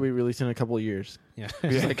 I'd say we release in a couple of years, yeah.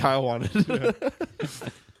 just like Kyle wanted.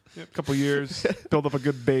 a couple of years, build up a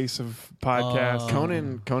good base of podcasts.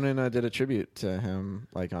 Conan did a tribute to him,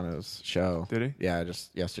 like on his show. Did he? Yeah,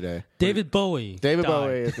 just yesterday. David Bowie. David died.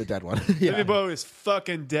 Bowie is the dead one. Yeah. David Bowie is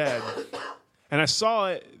fucking dead, and I saw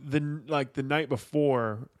it the night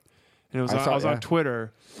before, and it was I was on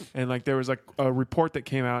Twitter, and like there was like a report that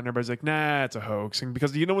came out, and everybody's like, "Nah, it's a hoax," and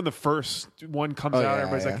because when the first one comes out, yeah,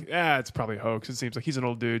 everybody's like, "Ah, it's probably a hoax." It seems like he's an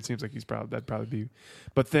old dude. Seems like that'd probably be,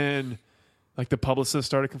 but then. Like the publicist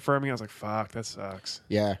started confirming, I was like, "Fuck, that sucks."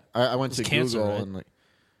 Yeah, I went to It's cancer, Google right? and like,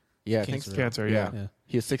 yeah, I think Cancer. so. Cancer, yeah. Yeah.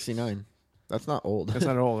 He was 69. That's not old. That's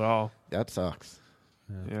not old at all. That sucks.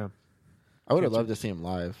 Yeah, I would have Cancer. loved to see him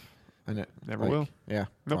live. Never will. Yeah.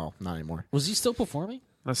 Nope. Well, not anymore. Was he still performing?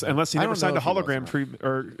 unless he I never don't signed know a if he was or hologram not. treatment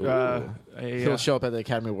or He'll show up at the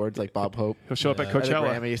Academy Awards like Bob Hope. he'll show up at Yeah. At the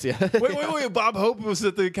Coachella. Grammys, yeah. wait! Bob Hope was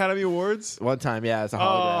at the Academy Awards. One time, yeah, as a Oh,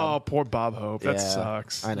 hologram. poor Bob Hope. That Yeah,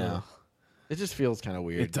 sucks. I know. It just feels kind of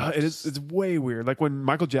weird. It does. It is. It's way weird. Like when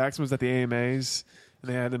Michael Jackson was at the AMAs and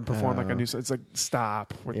they had him perform like a new. It's like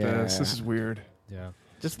stop with this. This is weird. Yeah.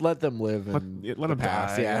 Just let them live and let them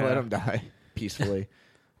past. die. Yeah, let them die peacefully.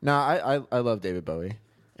 No, I love David Bowie,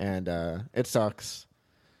 and it sucks.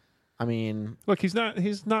 I mean, Look, he's not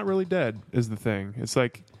really dead. Is the thing. It's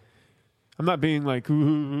like I'm not being like,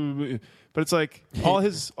 but it's like all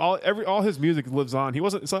his music lives on. He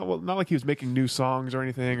wasn't. It's not like he was making new songs or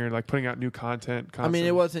anything or like putting out new content. I mean,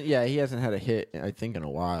 it wasn't. Yeah, he hasn't had a hit, I think, in a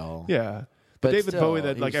while. Yeah. But David still, Bowie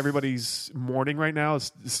that like he's- everybody's mourning right now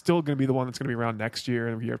is still going to be the one that's going to be around next year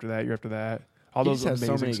and the year after that, year after that. All He those just has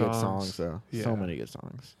amazing so many songs. good songs, though. Yeah. So many good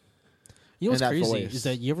songs. You know what's And that crazy voice. is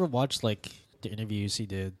that you ever watched like the interviews he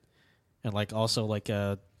did, and like also like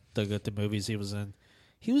the movies he was in.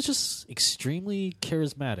 He was just extremely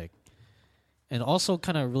charismatic, and also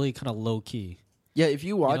kind of low key. Yeah, if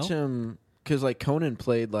you watch know? him, because like Conan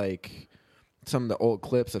played like some of the old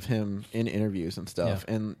clips of him in interviews and stuff,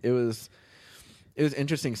 and it was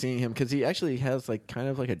interesting seeing him because he actually has like kind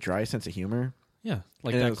of like a dry sense of humor. Yeah,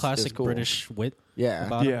 like And that it was classic cool. British wit. Yeah,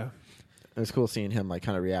 About him. Yeah. it was cool seeing him like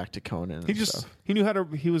kind of react to Conan. He and just stuff. he knew how to.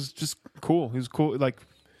 He was just cool. He was cool, like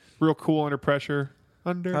real cool under pressure.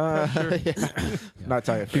 Under pressure. Yeah. Not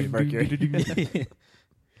talking Freddie Mercury.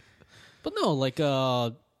 But no,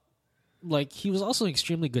 like he was also an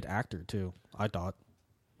extremely good actor too. I thought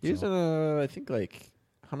He was in I think like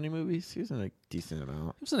how many movies? He was in a decent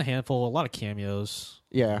amount. he was in a handful, a lot of cameos.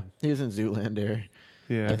 Yeah, he was in Zoolander.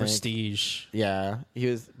 Yeah. The think- Prestige. Yeah, he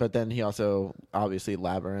was, but then he also obviously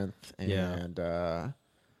Labyrinth and Yeah.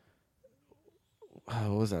 What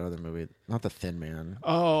was that other movie? Not The Thin Man.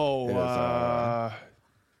 Oh, It was,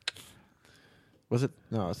 Was it?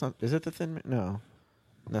 No, it's not. Is it The Thin Man? No,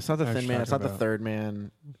 it's not The I was Thin Man. It's not talking The about- Third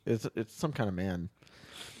Man. It's some kind of man.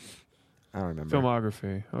 I don't remember.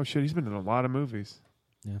 filmography. Oh shit, he's been in a lot of movies.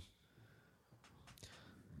 Yeah.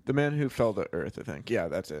 The Man Who Fell to Earth. I think. Yeah,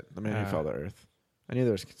 that's it. The Man Who Fell to Earth. I knew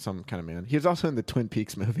there was some kind of man. He was also in the Twin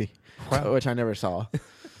Peaks movie, Wow. which I never saw.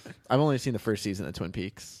 I've only seen the first season of Twin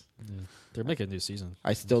Peaks. Yeah. They're making a new season.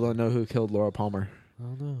 I still don't know who killed Laura Palmer, I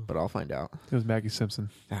don't know. but I'll find out. It was Maggie Simpson.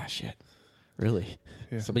 Ah, shit. Really?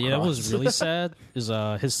 Yeah. Some But yeah, what was cross. really sad is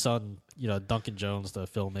his son, Duncan Jones, the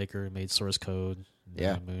filmmaker who made Source Code,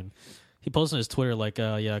 Yeah. Man Moon. He posted on his Twitter like,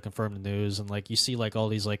 I confirmed the news, and like you see like all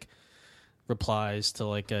these like replies to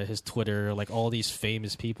like his Twitter, like all these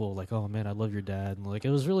famous people, like, oh man, I love your dad, and like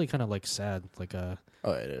it was really kind of like sad, like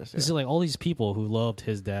Oh, it is. you see Yeah. like all these people who loved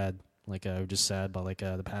his dad, like were just sad about like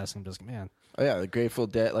the passing. Just man, Oh yeah, the Grateful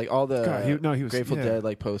Dead, like all the God, he was Grateful yeah. Dead,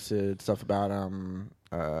 like posted stuff about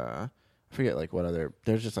I forget like what other.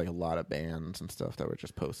 There's just like a lot of bands and stuff that were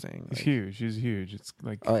just posting. He's like- huge. He's huge. It's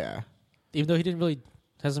like Oh yeah. even though he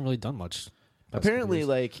hasn't really done much. past couple Apparently, years.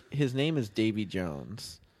 like his name is Davy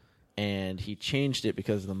Jones, and he changed it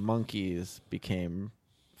because the Monkees became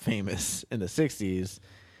famous in the 60s,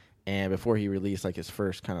 and before he released like his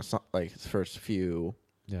first kind of like his first few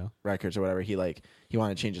records or whatever, he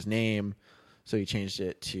wanted to change his name, so he changed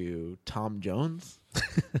it to Tom Jones.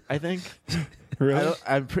 I think. Really?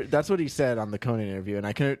 That's what he said on the Conan interview, and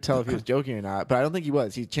I couldn't tell if he was joking or not, but I don't think he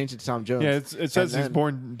was. He changed it to Tom Jones. Yeah, it says he's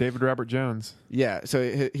born David Robert Jones. Yeah,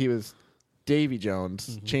 so he was Davy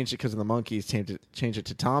Jones, changed it because of the Monkees, changed it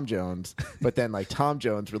to Tom Jones, but then like Tom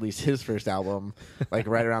Jones released his first album like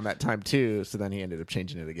right around that time too, so then he ended up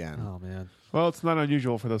changing it again. Oh man. Well, it's not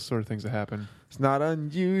unusual for those sort of things to happen. It's not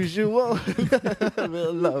unusual.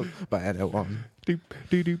 Love by anyone. Doop,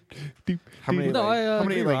 doop, doop, doop, How many? doop. No, Like, I how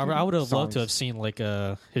many, agree, like, Robert. I would have loved songs? to have seen like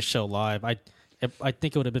his show live. I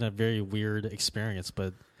think it would have been a very weird experience,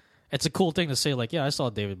 but it's a cool thing to say. Like, yeah, I saw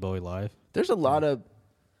David Bowie live. There's a lot of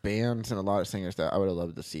bands and a lot of singers that I would have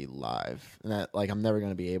loved to see live, and that like I'm never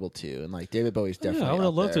going to be able to. And like David Bowie's definitely. I would have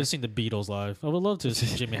up loved to there. have seen the Beatles live. I would love to have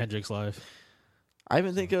seen Jimi Hendrix live. I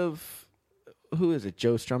even think of who is it?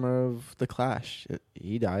 Joe Strummer of the Clash.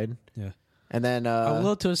 He died. Yeah. And then I would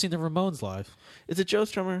love to have seen the Ramones live. is it Joe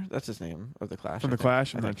Strummer? That's his name of the Clash. From I the think.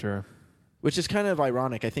 Clash, I'm I not think. sure. Which is kind of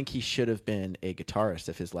ironic. I think he should have been a guitarist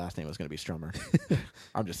if his last name was going to be Strummer.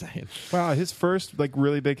 I'm just saying. Wow, his first like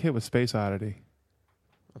really big hit was Space Oddity.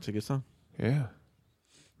 That's a good song. Yeah,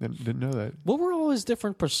 didn't know that. What were all his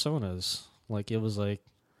different personas? Like it was like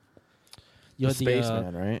you had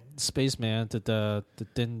Spaceman, right? Spaceman, the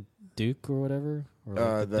Thin Duke or whatever,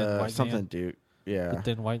 or The White something Man, Duke. the Yeah.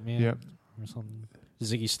 Thin White Man, Yep, or something.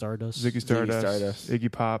 Ziggy Stardust. Ziggy Stardust, Stardust.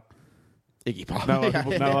 Iggy Pop. Iggy Pop. Not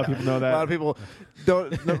a lot of people know that. A lot of people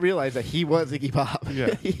don't realize that he was Iggy Pop.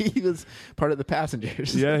 Yeah. He was part of the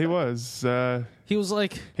Passengers. Yeah, he was. He was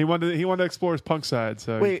like, He wanted to explore his punk side.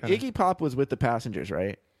 So he Wait, kinda- Iggy Pop was with the Passengers,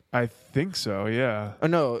 right? I think so. Yeah. Oh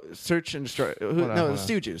no, Search and Destroy. Hold No, on. the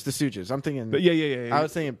Stooges. The Stooges. I'm thinking. But yeah. I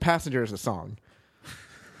was thinking Passenger is a song.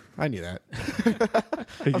 I knew that.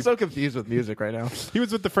 I'm so confused with music right now. He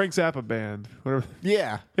was with the Frank Zappa band. Whatever.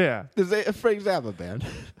 Yeah. Yeah. There's a Frank Zappa band.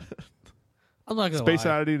 I'm not gonna Space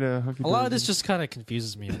lie. Oddity to Hunky A lot of Dory. this just kind of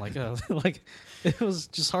confuses me. I'm like, like it was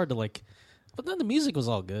just hard to like. But then the music was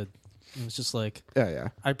all good. It was just like Yeah.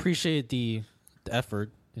 I appreciate the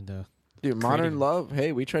effort in the. Dude, Modern Creating- Love.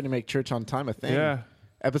 Hey, we tried to make Church on Time a thing. Yeah.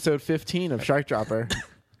 Episode 15 of Shark Dropper.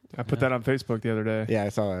 I put that on Facebook the other day. Yeah, I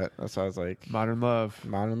saw that. That's why I was like, Modern Love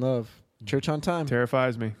Modern Love. Church on Time.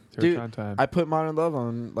 terrifies me. Dude, on time. I put Modern Love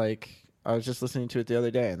on, like, I was just listening to it the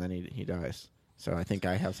other day, and then he dies. So I think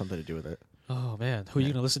I have something to do with it. Oh man, who are you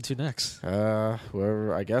gonna listen to next?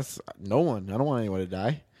 Whoever, I guess, no one. I don't want anyone to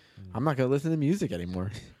die. I'm not going to listen to music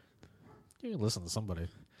anymore. You can listen to somebody.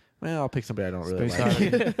 Well, I'll pick somebody I don't really Space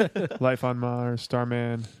like. Oddity, Life on Mars,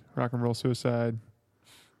 Starman, Rock and Roll Suicide.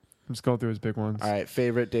 I'm just going through his big ones. All right,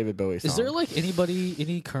 favorite David Bowie song. Is there like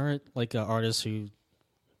any current like artists who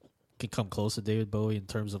can come close to David Bowie in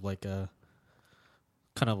terms of like a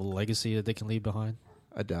kind of a legacy that they can leave behind?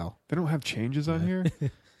 Adele. They don't have changes on here.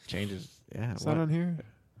 Changes. Yeah. It's what? not on here.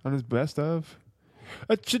 On his best of.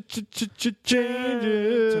 A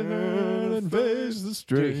changes and face the Dude,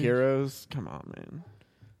 street. Heroes. Come on, man.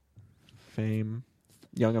 Fame.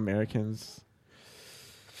 Young Americans.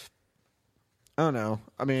 I don't know.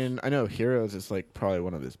 I mean, I know Heroes is like probably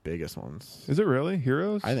one of his biggest ones. Is it really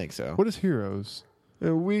Heroes? I think so. What is Heroes?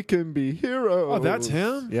 And we can be heroes. Oh, that's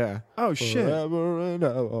him? Yeah. Oh shit! Forever and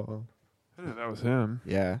ever. I didn't know that was him.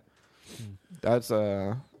 Yeah. That's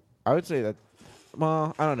I would say that.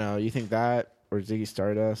 Well, I don't know. You think that or Ziggy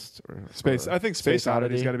Stardust or Space. or I think Space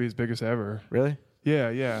Oddity's Oddity? got to be his biggest ever. Really?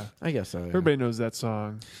 Yeah. I guess so. Yeah. Everybody knows that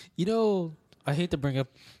song. You know, I hate to bring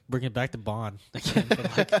it back to Bond again,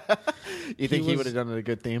 but like, You think he was- would have done a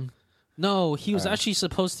good theme? no, he was actually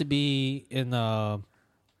supposed to be in.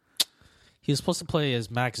 He was supposed to play as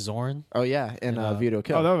Max Zorn. Oh yeah, in Yeah. View to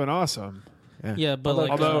Kill. Oh, that would have been awesome. Yeah, but Although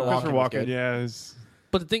like, Although Christopher Christopher Walken was Walken, good. yeah, is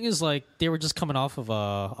but the thing is, like, they were just coming off of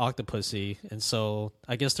Octopussy, and so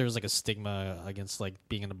I guess there was like a stigma against like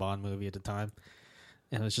being in a Bond movie at the time,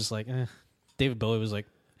 and it was just like, David Bowie was like,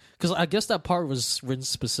 because I guess that part was written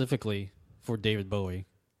specifically for David Bowie.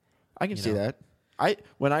 I can you see know. that.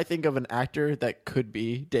 When I think of an actor that could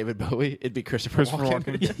be David Bowie, it'd be Christopher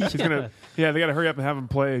Walken. He's gonna. Yeah, they got to hurry up and have him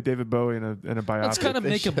play David Bowie in a biopic. Let's kind of they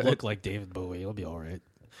make him should. look like David Bowie. It'll be all right.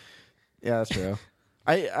 Yeah, that's true.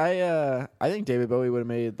 I think David Bowie would have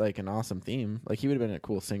made like an awesome theme. Like he would have been a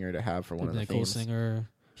cool singer to have for one of the He's a cool themes. singer.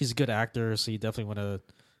 He's a good actor, so you definitely want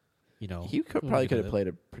to, He probably could have played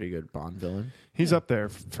a pretty good Bond villain. He's up there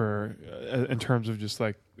for in terms of just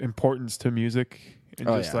like importance to music and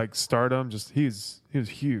Oh, just yeah. like stardom. Just he was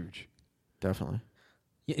huge. Definitely.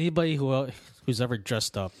 Yeah, anybody who's ever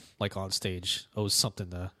dressed up like on stage owes something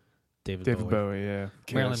to David Bowie, yeah.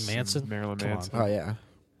 Marilyn Kiss Manson? and Marilyn Come on. Manson. Oh yeah.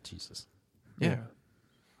 Jesus. Yeah.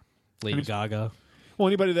 Lady Gaga. Well,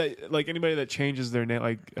 anybody that changes their name,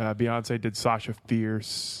 like Beyonce did Sasha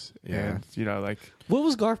Fierce, Yeah. and like What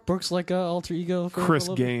was Garth Brooks like alter ego for Chris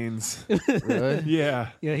a little bit? Gaines. Really? Yeah,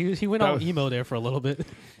 Yeah, he went all emo there for a little bit.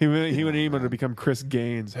 he went emo to become Chris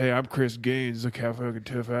Gaines. Hey, I'm Chris Gaines. Look how fucking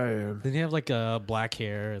tough I am. Then he have like black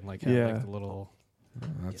hair and like Yeah. like the little Oh,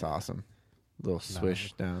 that's awesome. Little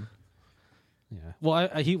swish down. yeah. Well,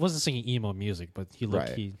 he wasn't singing emo music, but he looked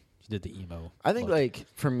Right. he did the emo. I think look. like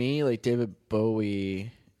for me, like David Bowie,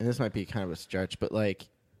 and this might be kind of a stretch, but like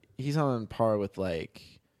he's on par with like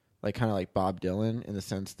kind of like Bob Dylan in the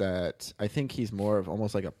sense that I think he's more of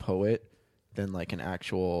almost like a poet than like an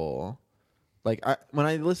actual when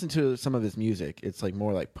I listen to some of his music, it's like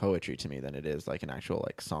more like poetry to me than it is like an actual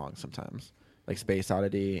like song sometimes. Like Space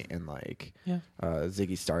Oddity and like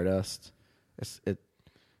Ziggy Stardust. It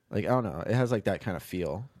like I don't know, it has like that kind of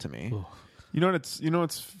feel to me. Ooh. You know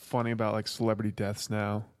what's funny about like celebrity deaths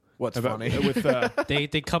now? What's About, funny? with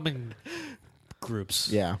they come in groups.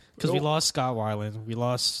 Yeah. Because we lost Scott Weiland, we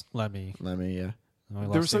lost Lemmy. Yeah. and we there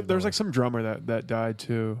lost was David like some drummer that died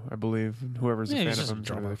too, I believe. Whoever's a Yeah, fan he's of just a him,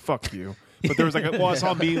 drummer. like, fuck you. But there was like I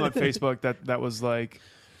saw a meme on Facebook that was like,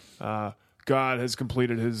 God has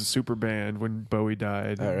completed his super band when Bowie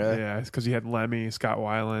died. Oh, really? Yeah, because he had Lemmy, Scott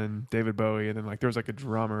Weiland, David Bowie, and then like there was like a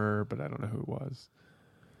drummer, but I don't know who it was.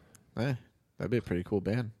 Hey, that'd be a pretty cool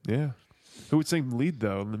band. Yeah, who would sing lead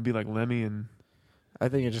though? And be like Lemmy and. I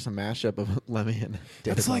think it's just a mashup of Lemmy and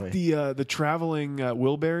David That's like Bowie. the traveling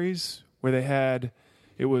Wilburys where they had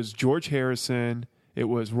it was George Harrison, it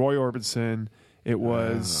was Roy Orbison, it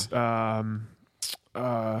was Tom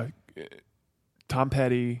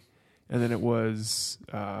Petty, and then it was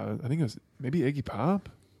I think it was maybe Iggy Pop.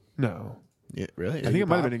 No, Yeah, really? I think it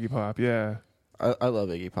might have been Iggy Pop. Yeah, I love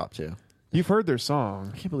Iggy Pop too. you've heard their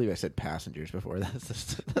song. I can't believe I said Passengers before. That's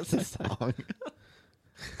the song.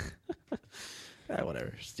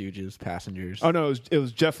 Whatever. Stooges, Passengers. Oh no, it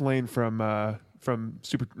was Jeff Lane from not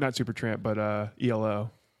Supertramp but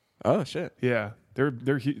ELO. Oh shit. Yeah, they were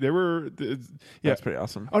yeah. That's pretty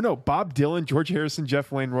awesome. Oh no, Bob Dylan, George Harrison,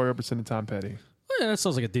 Jeff Lane, Roy Orbison, and Tom Petty. Yeah, that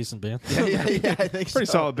sounds like a decent band. yeah, I think Pretty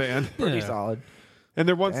so. solid band. Pretty Yeah. solid. And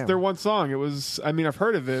their Damn. one song, it was. I mean, I've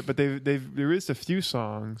heard of it, but they've released a few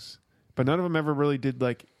songs, but none of them ever really did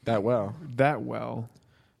like That well. that well.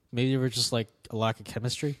 Maybe they were just like a lack of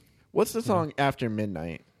chemistry. What's the song After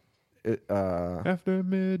Midnight? After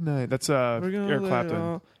Midnight, that's We're gonna Eric let Clapton.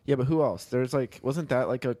 all- Yeah, but who else? There's like, wasn't that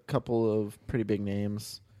like a couple of pretty big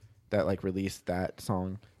names that like released that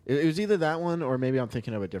song? It was either that one or maybe I'm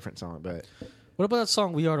thinking of a different song. But What about that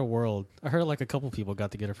song "We Are the World"? I heard like a couple people got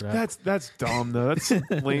together for that. That's dumb though. That's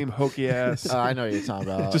lame, hokey ass. I know what you're talking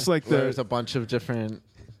about. Just like there's a bunch of different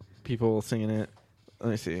people singing it. Let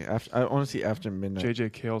me see. I want to see After Midnight.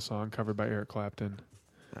 JJ Cale song covered by Eric Clapton.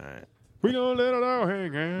 All right. We gonna let it all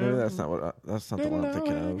hang out. Maybe that's not the one I'm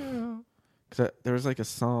thinking of. Because there was like a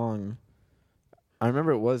song. I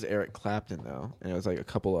remember it was Eric Clapton though, and it was like a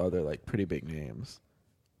couple other like pretty big names.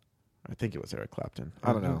 I think it was Eric Clapton.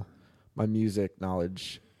 I don't know. My music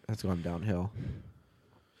knowledge has gone downhill.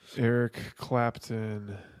 Eric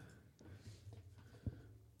Clapton.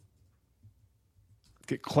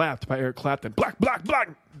 Get clapped by Eric Clapton. Black.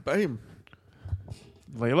 Bam.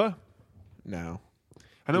 Layla? No.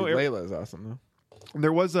 I know Dude, Eric, Layla is awesome though.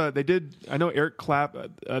 there was I know Eric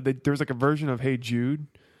there was like a version of Hey Jude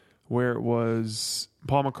where it was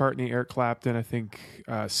Paul McCartney, Eric Clapton, I think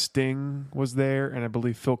Sting was there, and I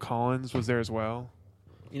believe Phil Collins was there as well.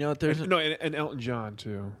 You know what? There's And Elton John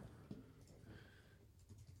too.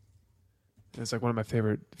 It's like one of my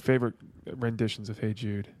favorite renditions of Hey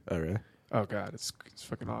Jude. oh really? Oh god, it's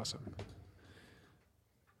fucking awesome.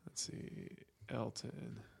 Let's see,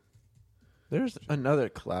 Elton. There's another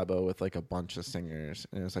collabo with like a bunch of singers,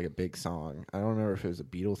 and it was like a big song. I don't remember if it was a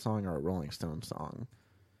Beatles song or a Rolling Stone song.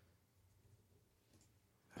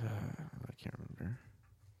 I can't remember.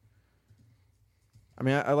 I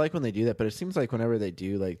mean, I like when they do that, but it seems like whenever they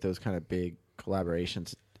do like those kind of big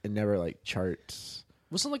collaborations, it never like charts.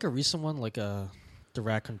 Wasn't like a recent one like the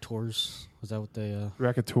Raconteurs? Was that what they?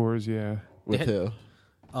 Racketeers, yeah. With They- who? You're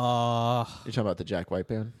Uh, talking about the Jack White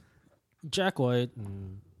band? Jack White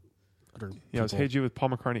and other Yeah, it was people. Hey Jude with Paul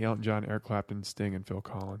McCartney, Elton John, Eric Clapton, Sting, and Phil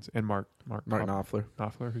Collins, and Mark Knopfler.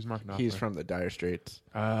 Knopfler. Who's Mark Knopfler? He's from the Dire Straits.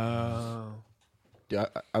 Oh, Dude,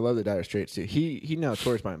 I love the Dire Straits too. He now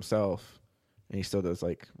tours by himself, and he still does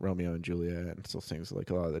like Romeo and Juliet, and still sings like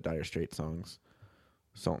a lot of the Dire Straits songs.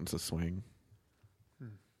 Sultans of Swing.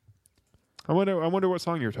 I wonder what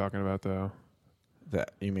song you're talking about though.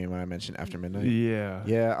 That you mean when I mentioned After Midnight? Yeah.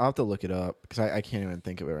 Yeah, I'll have to look it up because I can't even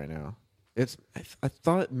think of it right now. I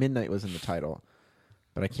thought Midnight was in the title,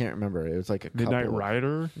 but I can't remember. It was like a Midnight couple.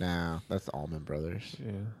 Rider. Nah, that's the Allman Brothers.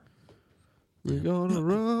 Yeah. We're gonna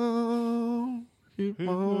run, keep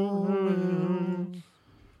on.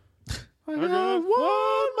 I got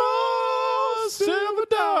one more silver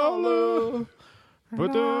dollar,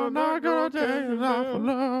 but they're not gonna take it off for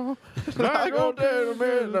love. Not gonna take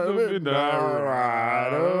the midnight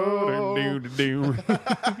rider.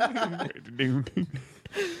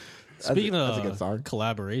 Speaking that's of a good song.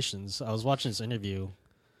 collaborations, I was watching this interview.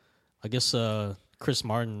 I guess Chris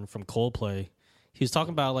Martin from Coldplay, he was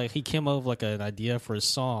talking about like he came up with like an idea for a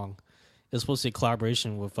song. It was supposed to be a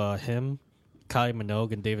collaboration with him, Kylie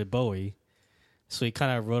Minogue, and David Bowie. So he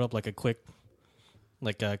kind of wrote up like a quick,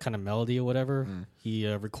 like kind of melody or whatever. He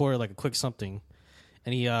recorded like a quick something,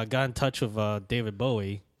 and he got in touch with David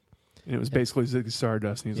Bowie. And it was basically Ziggy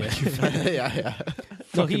Stardust, and he's like, "You yeah.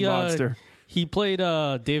 No, fucking monster." He played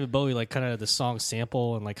David Bowie like kind of the song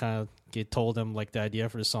sample and like kind of told him like the idea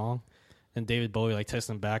for the song, and David Bowie like texted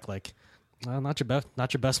him back like, not your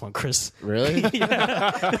best one, Chris. Really?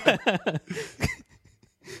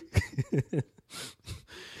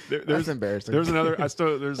 That's embarrassing. There's another. There's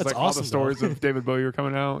That's like all awesome, the stories of David Bowie are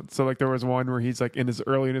coming out. So like there was one where he's like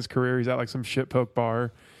early in his career, he's at like some shitpoke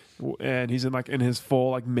bar, and he's in his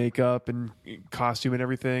full like makeup and costume and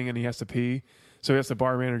everything, and he has to pee. So he asks the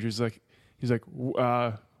bar manager, he's like,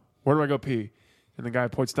 where do I go pee? And the guy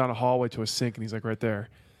points down a hallway to a sink, and he's like, right there.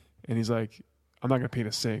 And he's like, I'm not gonna pee in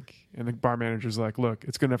a sink. And the bar manager's like, look,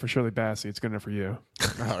 it's good enough for Shirley Bassey. It's good enough for you.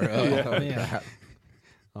 Oh, really? Oh, man.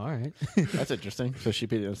 All right. That's interesting. So she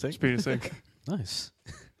peed in a sink? She peed in a sink. Nice.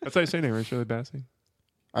 That's how you say her name, right? Shirley Bassey.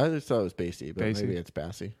 I just thought it was Basie, but Basie. maybe it's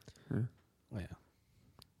Bassey. Oh, yeah.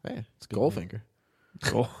 Hey, it's good Goldfinger.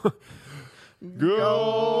 Cool.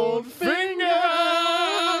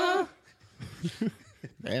 Goldfinger.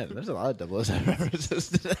 Man, there's a lot of 007 references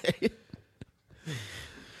today.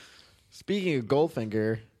 Speaking of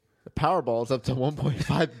Goldfinger, the Powerball is up to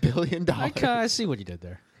 $1.5 billion. I see what you did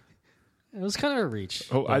there. It was kind of a reach.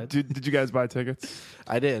 Oh, but- did you guys buy tickets?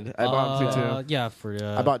 I did. I bought two. Yeah, for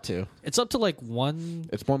I bought two. it's up to like one.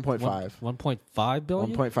 It's 1.5. 1.5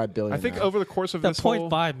 billion. 1.5 billion. I think now. over the course of That this whole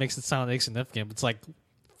 0.5 makes it sound insignificant. But it's like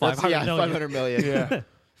That's, 500 million. 500 million. yeah.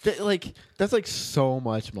 That's like so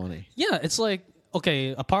much money. Yeah, it's like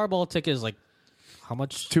okay, a Powerball ticket is like how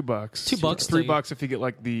much? $2. $2 $3 if you get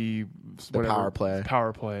like the whatever, power play.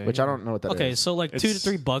 Power play. Which I don't know what that is. Okay, so like $2 It's-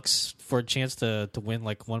 to $3 for a chance to win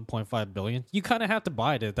like 1.5 billion. You kind of have to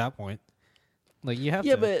buy it at that point. Like you have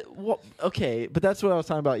Yeah, to. but okay, but that's what I was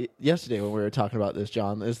talking about yesterday when we were talking about this,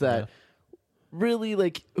 John. Is that really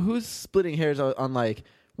like who's splitting hairs on like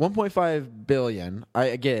 1.5 billion?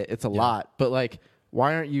 I get it, it's a lot, but like,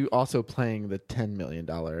 why aren't you also playing the $10 million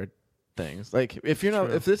things? Like, if you're not,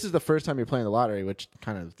 True. if this is the first time you're playing the lottery, which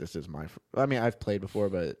kind of this is I mean, I've played before,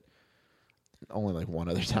 but only like one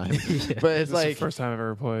other time. But it's This is like the first time I've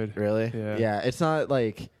ever played. really, Yeah. It's not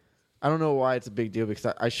like. I don't know why it's a big deal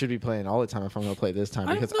because I should be playing all the time if I'm going to play this time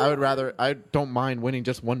I because don't I know. would rather I don't mind winning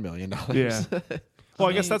just $1 million. Yeah. Well,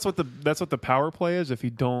 I guess mean- that's what the power play is. If you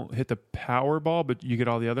don't hit the Powerball, but you get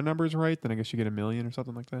all the other numbers right, then I guess you get $1 million or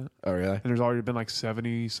something like that. Oh really? And there's already been like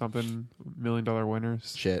 70 something $1 million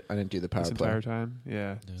winners Shit, I didn't do the power this play. entire time.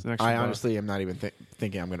 Yeah. It's an extra I buck. honestly am not even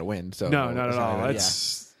thinking I'm going to win. So no, not it's at all. even-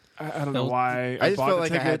 It's I don't know No, why I just bought felt the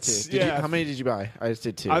like I had tickets. to. Did you, how many did you buy? I just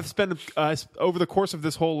did two. I've spent over the course of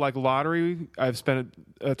this whole like lottery. I've spent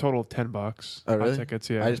a total of $10 oh really? on tickets.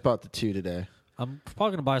 Yeah, I just bought the two today. I'm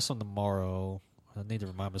probably gonna buy some tomorrow. I need to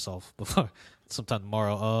remind myself before sometime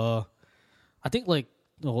tomorrow. I think like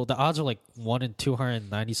the odds are like 1 in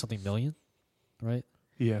 290 something million, right?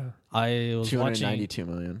 yeah. I was watching. 292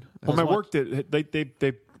 million. Well, my watch- work did.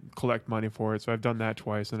 They collect money for it, so I've done that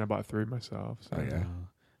twice, and I bought 3 myself. So. Oh yeah.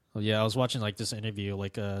 Well, yeah, I was watching like this interview,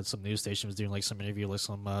 like some news station was doing like some interview, like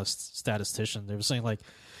some statistician. They were saying like,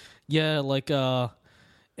 yeah, like 1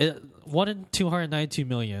 in 292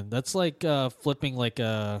 million. That's like flipping like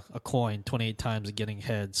a coin 28 times and getting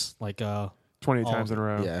heads, like 20 Oh, times in a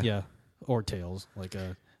row. Yeah. yeah, or tails, like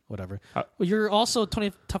whatever. Uh, Well, you're also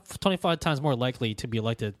 25 times more likely to be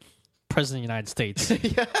elected president of the United States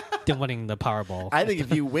than winning the Powerball. I think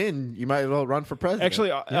if you win, you might as well run for president.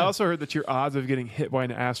 Actually, I also heard that your odds of getting hit by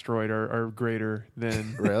an asteroid are greater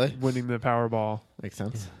than Really? winning the Powerball. Makes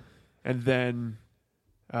sense. And then,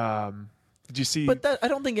 did you see? But that I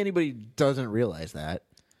don't think anybody doesn't realize that.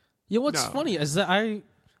 Yeah, what's No. funny is that I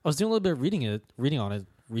was doing a little bit of reading on it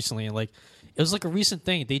recently, and like it was like a recent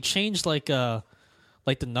thing. They changed like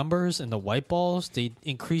like the numbers and the white balls, they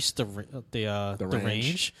increased the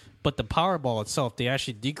range, but the Powerball itself, they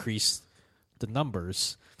actually decreased the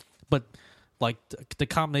numbers. But like the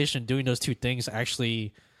combination of doing those two things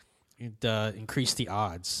actually increased the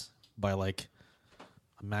odds by like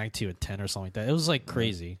a magnitude of 10 or something like that. It was like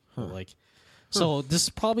crazy. So this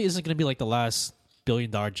probably isn't going to be like the last $1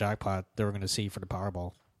 billion jackpot that we're going to see for the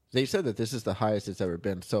Powerball. They said that this is the highest it's ever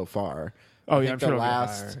been so far. Oh, I yeah, think I'm sure the it'll be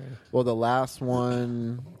last, higher, yeah. well, the last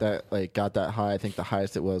one that like got that high, I think the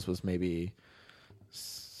highest it was maybe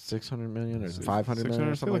 600 million or 500 million or I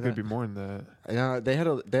feel something like like it'd that. be more than that. Yeah, they had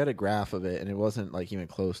a graph of it, and it wasn't like even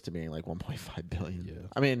close to being like 1.5 billion. Yeah.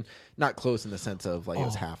 I mean, not close in the sense of like it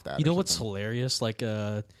was half that. You or know what's something. hilarious? Like,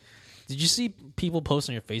 did you see people post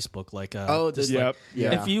on your Facebook like, just, Yep. like,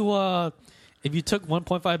 yeah. if you took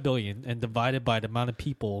 1.5 billion and divided by the amount of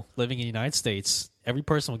people living in the United States, every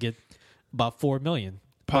person would get about 4 million.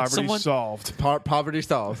 Poverty solved. Poverty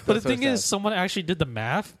solved. But That's the thing what it is, said. someone actually did the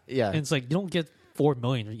math. Yeah. And it's like, you don't get 4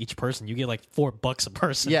 million for each person. You get like $4 a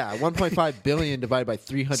person. Yeah, 1.5 billion divided by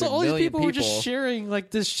 300 So all these million people were just sharing like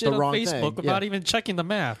this shit The on wrong Facebook thing, without yeah. even checking the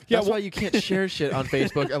math. That's why you can't share shit on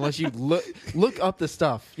Facebook unless you look up the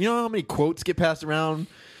stuff. You know how many quotes get passed around?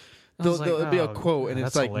 I was There'll like, be a oh, quote, and it's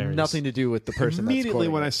that's like hilarious. nothing to do with the person. Immediately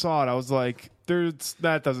that's when quoting I it. saw it, I was like,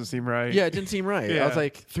 that doesn't seem right. Yeah, it didn't seem right. I Yeah. was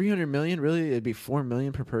like, 300 million? Really? It'd be 4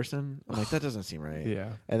 million per person? I'm like, that doesn't seem right.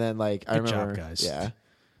 Yeah. And then, like, I Good job, remember. guys. Yeah.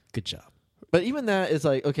 Good job. But even that is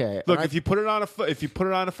like, okay. Look, and if you put it on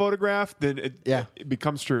a photograph, then it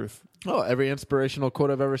becomes truth. every inspirational quote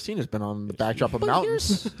I've ever seen has been on the backdrop of But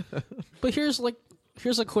mountains. here's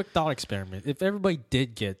a quick thought experiment. If everybody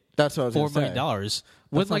did get That's what I was $4 gonna say. million,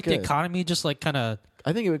 wouldn't not like the good. economy just like kind of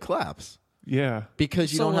I think it would collapse Yeah.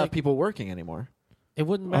 because you So, don't have like- people working anymore. it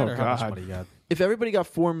wouldn't matter how much God. money you got. If everybody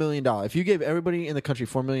got $4 million, if you gave everybody in the country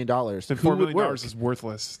 $4 million, Then who $4 would million work? is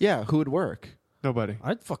worthless. Yeah, who would work? Nobody.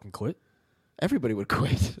 I'd fucking quit. Everybody would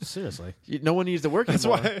quit. Seriously. No one needs to work That's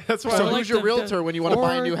anymore. why. That's why. So Or, who's your realtor when you want to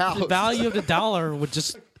buy a or new house? The value of the dollar would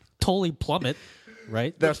just totally plummet,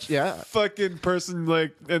 right? That's fucking person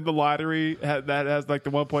like in the lottery that has like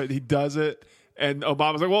the 1 point. He does it, and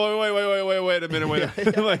Obama's like, "Whoa, wait a minute,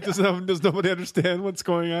 wait." Like, does nobody understand what's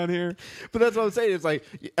going on here? But that's what I'm saying. It's like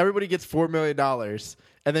everybody gets $4 million,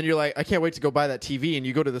 and then you're like, I can't wait to go buy that TV, and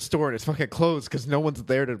you go to the store and it's fucking closed because no one's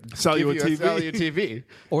there to Sell give you a TV. Sell you a TV.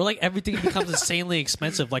 Or like everything becomes insanely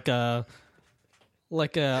expensive. Like a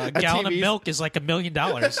gallon of TV. milk is like $1 million.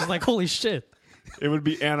 It's like, holy shit. It would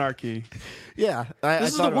be anarchy. Yeah,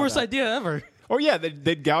 This is the worst idea ever. Or yeah,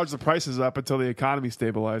 they'd gouge the prices up until the economy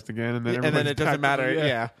stabilized again, and then And then everybody's it doesn't back to- matter.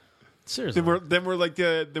 Yeah. Seriously. Then we're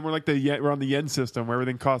on the yen system where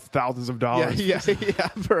everything costs thousands of dollars. Yeah,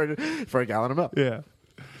 for a gallon of milk. Yeah.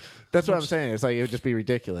 That's what I'm saying. It's like it would just be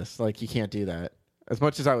ridiculous. Like you can't do that. As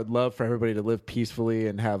much as I would love for everybody to live peacefully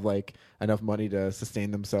and have like enough money to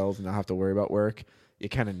sustain themselves and not have to worry about work, you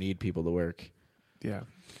kind of need people to work. Yeah.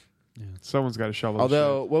 Yeah. Someone's got to shovel. the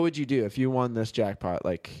Although, shit. what would you do if you won this jackpot?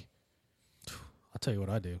 Like I'll tell you what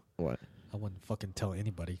I do. what? I wouldn't fucking tell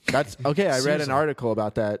anybody. That's okay. I read an Seriously. article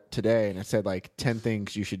about that today, and it said like 10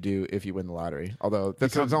 things you should do if you win the lottery. Although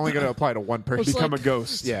this one's only going to apply to one person. become like- a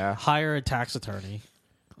ghost. Yeah, Hire a tax attorney.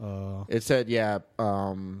 it said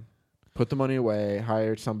put the money away,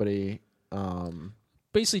 hire somebody.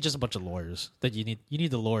 Basically just a bunch of lawyers that you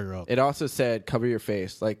need to lawyer up. It also said cover your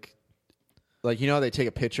face, like you know how they take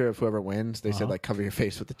a picture of whoever wins. They said like cover your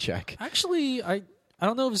face with the check. Actually, I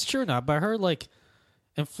don't know if it's true or not, but I heard like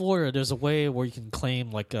in Florida there's a way where you can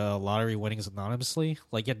claim like lottery winnings anonymously.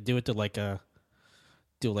 Like you have to do it to like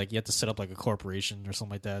you have to set up like a corporation or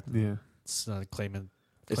something like that. Yeah. It's not claiming.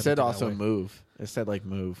 It said also move. It said like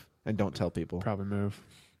move and don't tell people. Probably move.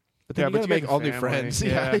 But then Yeah, you but gotta you make got all the new family. friends.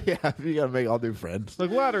 Yeah. Yeah, you gotta make all new friends. Like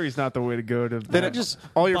lottery's not the way to go to. Then it Just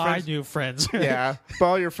all your buy friends. new friends. Yeah, but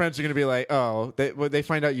all your friends are gonna be like, oh, when they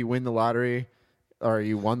find out you win the lottery. Or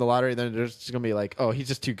you won the lottery, then they're just gonna be like, "Oh, he's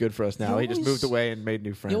just too good for us now. He just always- moved away and made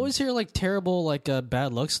new friends." You always hear like terrible like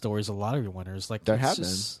bad luck stories of lottery winners. Like There it's have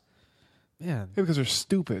just- Man, Yeah, because they're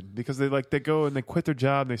stupid. Because they go and they quit their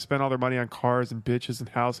job and they spend all their money on cars and bitches and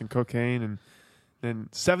house and cocaine and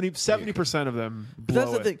 70% of them But blow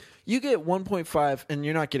that's the it. thing. You get 1.5, and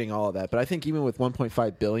you're not getting all of that. But I think even with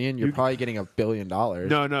 1.5 billion, you're probably getting $1 billion.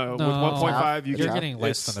 No. No. With 1.5, you you're get getting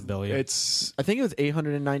less than $1 billion. It's I think it was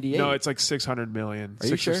 898. no, it's like 600 million. Are you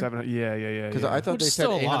 6 or sure? 700. Yeah. because Yeah. I thought Which they is said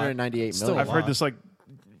still a lot. 898 Still million. a I've heard lot. this like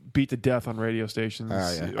beat to death on radio stations. Oh,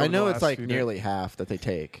 yeah. over I know the it's last like few nearly half that they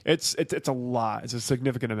take. days. It's a lot. It's a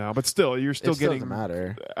significant amount, but still, you're still It still getting doesn't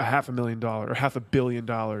matter, a $500,000 or $500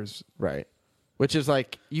 million. right? Which is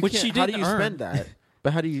like you Which can't. you How do didn't you earn. spend that?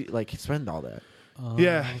 But how do you like spend all that?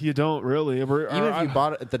 Yeah, you don't really. Even if you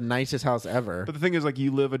bought the nicest house ever. But the thing is, like,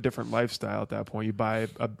 you live a different lifestyle at that point. You buy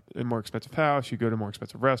a more expensive house. You go to more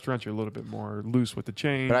expensive restaurants. You're a little bit more loose with the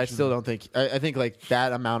change. But I still don't think. I think like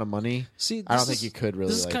that amount of money. See, I don't think you could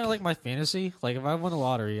really. This is kind of like my fantasy. Like if I won the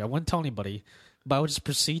lottery, I wouldn't tell anybody, but I would just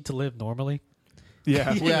proceed to live normally.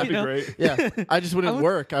 Yeah, Yeah, that'd be you know? great. Yeah, I just wouldn't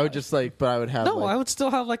work. I would just like, but I would have. No, like, I would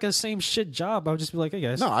still have like a same shit job. I would just be like, hey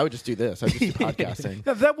guys. No, I would just do this. I would just do podcasting.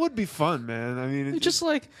 Yeah, that would be fun, man. I mean, It's just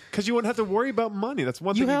like because you wouldn't have to worry about money. That's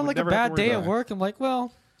one thing. you have would like a never have bad to worry day about. at work. I'm like,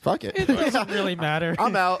 well, Fuck it. it doesn't really matter.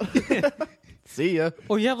 I'm out. See ya.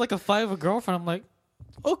 Or you have like a fight with a girlfriend. I'm like,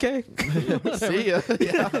 okay. See ya.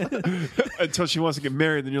 Yeah. Until she wants to get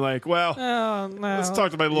married, then you're like, well, Oh, no. let's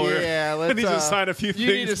talk to my lawyer. Yeah, I need to let's sign a few You things.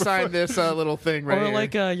 need to sign this little thing right Or here.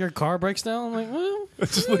 like your car breaks down. I'm like, well,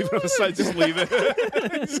 Just leave it on the side. Just leave it.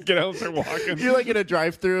 Just get out and start walking. You're like in a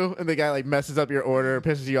drive-through, and the guy like messes up your order,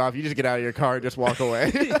 pisses you off. You just get out of your car and just walk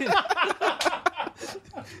away.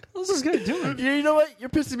 what's this guy doing? You know what? You're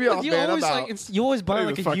pissing me off, You man. always I'm like out. you always buy Not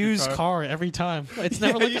like even a fucking used car. car every time. It's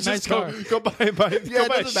never Yeah, like you a nice just car. go buy it go buy a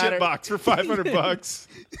doesn't shit matter. box for $500.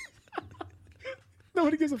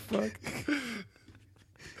 Nobody gives a fuck.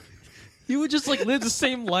 You would just like live the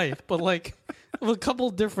same life, but like with a couple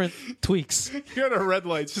different tweaks. You're at a red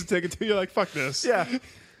light. Just take it to you. Like, fuck this. Yeah.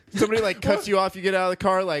 Somebody like cuts you off. You get out of the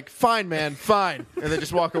car, like, fine, man, fine, and then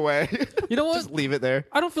just walk away. You know what? Just leave it there.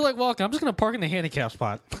 I don't feel like walking. I'm just gonna park in the handicap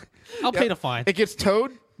spot. I'll pay the fine. It gets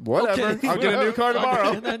towed. Whatever. Okay. I'll get a new car I'll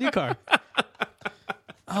tomorrow. get a new car.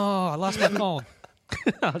 Oh, I lost my phone.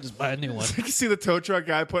 I'll just buy a new one. You see the tow truck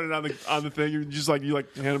guy putting it on the thing. You're just like, you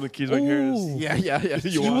like hand him the keys. Like, here it Ooh. is. Yeah.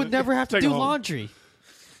 You want would it? never have to Take it do home. laundry. You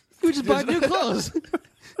would just buy new clothes.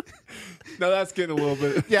 Now that's getting a little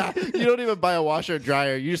bit. Yeah, you don't even buy a washer or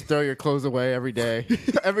dryer. You just throw your clothes away every day.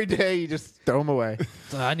 Every day, you just throw them away.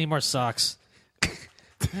 I need more socks.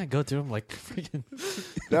 I go through them like freaking.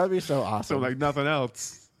 That would be so So awesome. like nothing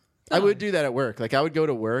else. I would do that at work. Like I would go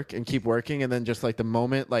to work and keep working, and then just like the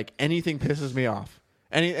moment like anything pisses me off,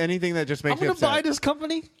 anything that just I'm makes me gonna upset. buy this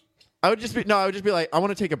company. I would just be like, I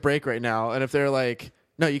want to take a break right now. And if they're like,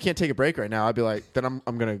 no, you can't take a break right now, I'd be like, then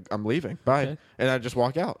I'm leaving. Bye, Okay. and I'd just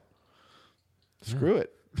walk out. Screw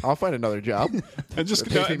it. I'll find another job. And just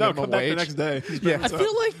Pays me minimum come back the wage. next day. Yeah. I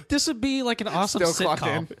feel like this would be like an awesome Still clocked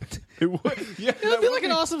sitcom. in. It would. Yeah, It would be like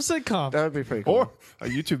an awesome sitcom. That would be pretty cool. or a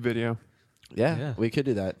YouTube video. yeah, we could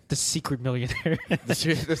do that. The Secret Millionaire. The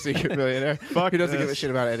secret millionaire. Fuck Who doesn't give a this. shit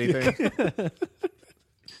about anything?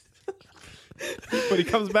 But he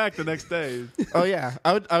comes back the next day. Oh yeah,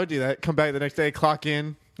 I would do that. Come back the next day, clock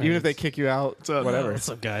in, even if they kick you out, What's up? whatever. What's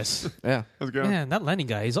up, guys? Yeah, Let's go. Man, that Lenny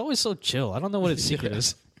guy, he's always so chill. I don't know what his secret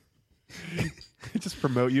is. They just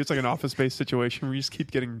promote you. It's like an office-based situation where you just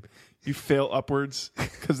keep you fail upwards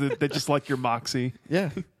because they just like your moxie. yeah,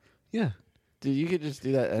 Yeah. dude, you could just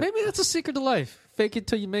do that. Maybe that's a secret to life. Fake it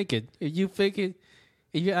till you make it. If you fake it,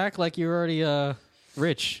 if you act like you're already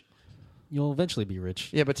rich, you'll eventually be rich.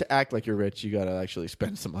 Yeah, but to act like you're rich, you gotta actually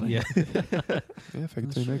spend some money. Yeah. Yeah, fake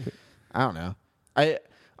it till you make it. I don't know. I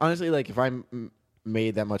honestly like if I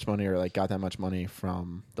made that much money or like got that much money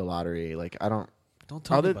from the lottery, like I don't. Don't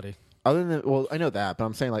tell anybody. Other than well, I know that, but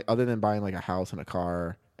I'm saying like other than buying like a house and a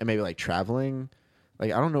car and maybe like traveling,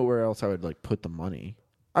 like I don't know where else I would like put the money.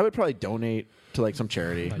 I would probably donate to like some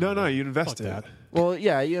charity. No, you invest Fuck it. that. Well,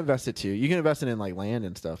 yeah, you invest it too. You can invest it in like land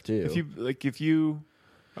and stuff too. If you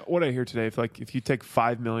what I hear today, if you take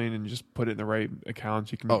 $5 million and just put it in the right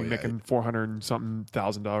accounts, you can be making $400 and something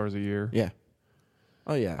thousand a year. Yeah.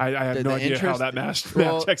 Oh yeah. I have The no idea interest- how that math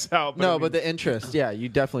well, checks out. No, I mean, but the interest, yeah, you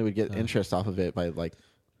definitely would get interest off of it by like.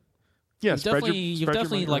 yeah, You've spread definitely, your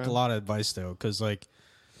money like around. a lot of advice though, because like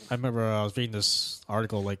I remember I was reading this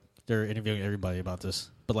article, like they're interviewing everybody about this,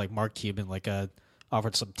 but like Mark Cuban like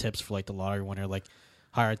offered some tips for like the lottery winner, like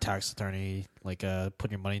hire a tax attorney, like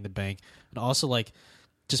put your money in the bank, and also like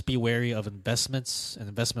just be wary of investments and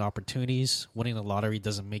investment opportunities. Winning the lottery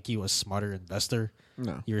doesn't make you a smarter investor.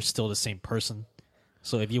 No. You're still the same person.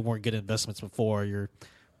 So if you weren't good at investments before, you're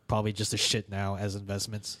probably just a shit now as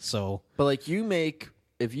investments. So But like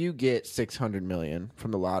if you get 600 million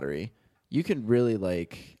from the lottery, you can really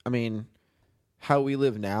like, I mean, how we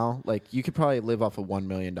live now, like you could probably live off of $1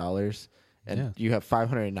 million and you have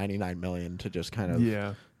 599 million to just kind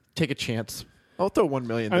of take a chance. I'll throw 1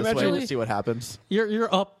 million this way to see what happens.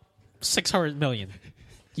 you're up 600 million.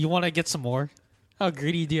 You want to get some more? How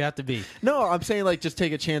greedy do you have to be? No, I'm saying like just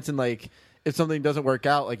take a chance and like if something doesn't work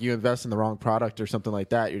out, like you invest in the wrong product or something like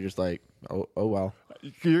that, you're just like, oh well.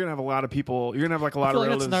 You're gonna have a lot of people. You're gonna have like a lot I feel of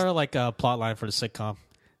like that's relatives. another like plot line for the sitcom.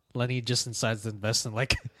 Lenny just decides to invest in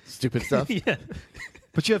like Stupid stuff. yeah.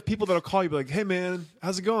 But you have people that'll call you, be like, "Hey man,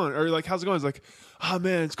 how's it going?" Or like, "How's it going?" It's like, "Oh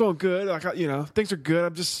man, it's going good. Like, things are good.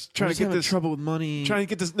 I'm just trying to get this trouble with money. Trying to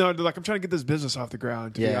get this. No, they're like, I'm trying to get this business off the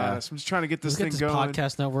ground. To be honest, I'm just trying to get this thing going.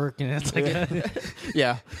 Podcast network, and it's like,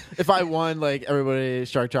 Yeah. If I won, like everybody,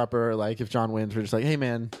 Shark Dropper, like if John wins, we're just like, hey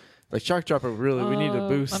man, like Shark Dropper, really, we need a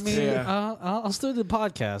boost. I mean, I'll still do the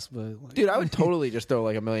podcast, but like, dude, I would totally just throw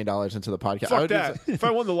like $1 million into the podcast. Fuck that. If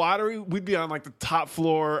I won the lottery, we'd be on like the top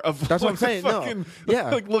floor of. That's what I'm saying. Fucking, no. Yeah.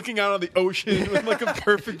 like looking out on the ocean with like a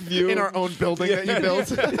perfect view in our own building that you built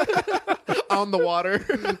on the water.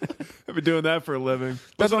 I've been doing that for a living.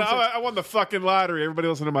 That's Listen, what I'm I won the fucking lottery. Everybody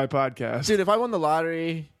listen to my podcast. Dude, if I won the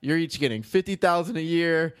lottery, you're each getting $50,000 a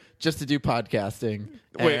year just to do podcasting.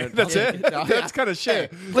 Wait, And- that's it? No, That's kind of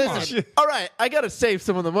shit. Hey, listen, all right, I gotta save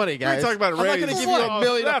some of the money, guys. talking about a I'm not raise. gonna give you $1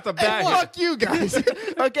 million. Not the back. Hey, fuck you guys.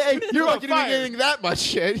 Okay, you're not gonna be fired. getting that much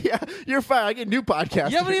shit. Yeah, you're fine. I get new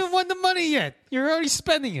podcasts. you haven't even won the money yet. You're already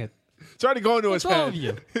spending it. It's already going to What's his wrong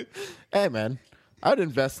head. with you? Hey, man, I would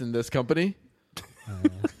invest in this company.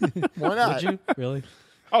 Why not? Would you really?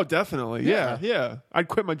 Oh, definitely. Yeah. I'd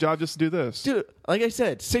quit my job just to do this. Dude, like I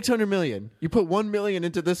said, $600 million. You put $1 million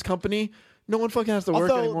into this company, no one fucking has to work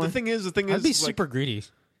Although anymore. the thing is, I'd be like, super greedy.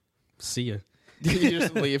 See ya. You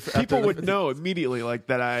just leave. people after would the- know immediately, like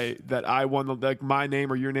that I won the, like my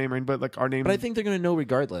name or your name, but like our name. But I think they're gonna know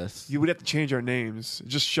regardless. you would have to change our names.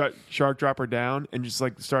 Just shut Shark Dropper down and just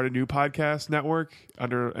like start a new podcast network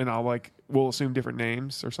and we'll assume different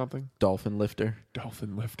names or something. Dolphin lifter.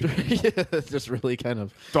 Dolphin Lifter, Yeah, it's just really kind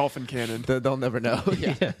of. Dolphin Cannon. They'll never know.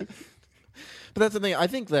 Yeah. But that's the thing. I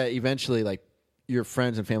think that eventually, like, your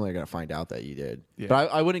friends and family are gonna find out that you did. Yeah.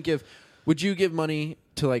 But I wouldn't give. Would you give money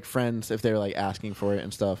to like friends if they're like asking for it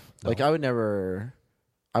and stuff? No. Like, I would never.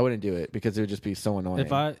 I wouldn't do it because it would just be so annoying.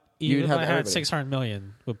 Even if have I had everybody. $600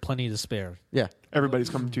 million with plenty to spare, Yeah.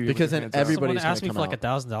 Everybody's coming to you Because with then their hands out. everybody's someone asked me gonna for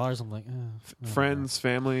come like $1,000, I'm like, friends,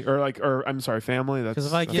 family, or I'm sorry, family. That's because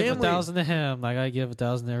if I give Family- 1,000 to him, like I give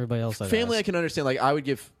 1,000 to everybody else. Family, I can understand. Like, I would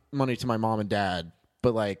give money to my mom and dad,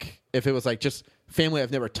 but like, if it was like just family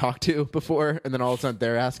I've never talked to before, and then all of a sudden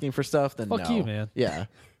they're asking for stuff, then Fuck no. you, man. Yeah,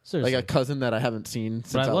 Seriously. like a cousin that I haven't seen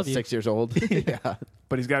since I I love was you. 6 years old. Yeah,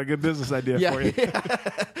 but he's got a good business idea yeah. for you.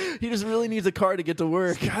 He just really needs a car to get to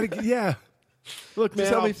work. Yeah. Look, man,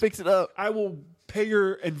 Just help me fix it up. I will pay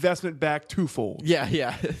your investment back twofold. Yeah,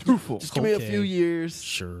 yeah. Twofold. Just give me a Okay. few years.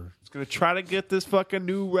 sure. It's gonna try to get this fucking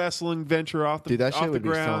new wrestling venture off the Dude, that off shit the would be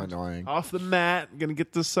so ground, annoying. off the mat. Gonna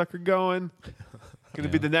get this sucker going. Gonna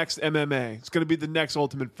be the next MMA. It's gonna be the next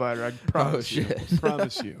Ultimate Fighter. I promise you. shit.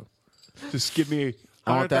 Promise you. Just give me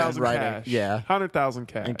I want that in 100,000 writing. cash. Yeah. 100,000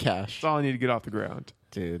 cash. And cash. That's all I need to get off the ground.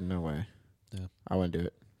 Dude, no way. Yeah. I wouldn't do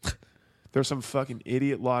it. There's some fucking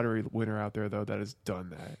idiot lottery winner out there though that has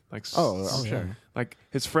done that. Like, Oh, Oh, I'm yeah. sure. like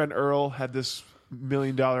his friend Earl had this $1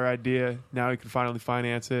 million idea. Now he can finally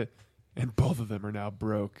finance it, and both of them are now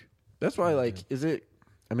broke. That's why, like, is it?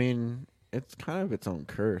 I mean, it's kind of its own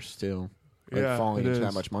curse too. Like Yeah, falling it into that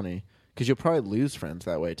is. much money, because you'll probably lose friends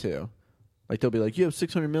that way too. Like they'll be like, "You have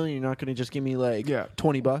 $600 million. You're not going to just give me like Yeah.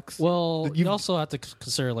 $20." Well, You- you also have to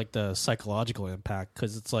consider like the psychological impact,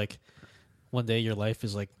 because it's like one day your life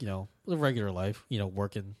is like, a regular life,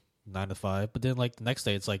 working 9 to 5, but then like the next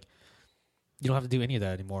day it's like you don't have to do any of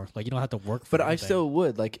that anymore. Like you don't have to work for But I anything. still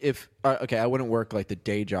would like if okay, I wouldn't work like the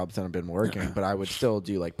day jobs that I've been working, but I would still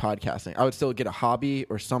do like podcasting. I would still get a hobby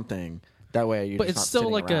or something. That way, you're but just it's not still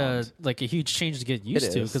sitting like around. a huge change to get used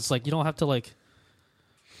It to, is. because like you don't have to like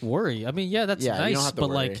worry. I mean, yeah, that's Yeah, you don't nice, have to but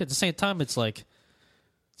worry. like at the same time, it's like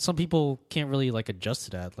some people can't really like adjust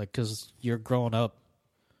to that, like because you're growing up,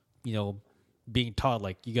 being taught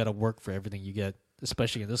like you got to work for everything you get,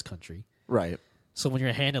 especially in this country. Right. So when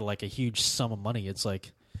you're handed like a huge sum of money, it's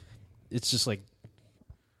just like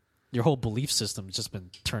your whole belief system has just been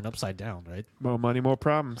turned upside down, right? More money, more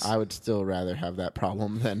problems. I would still rather have that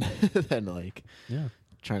problem than than like Yeah.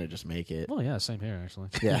 trying to just make it. Well, yeah, same here actually.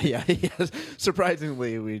 Yeah.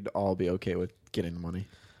 Surprisingly, we'd all be okay with getting the money.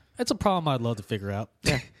 It's a problem I'd love to figure out.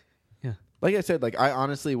 Yeah. Yeah. Like I said, like I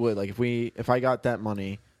honestly would like if I got that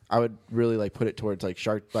money, I would really like put it towards like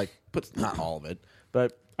put not all of it,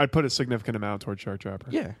 but I'd put a significant amount towards Shark Dropper.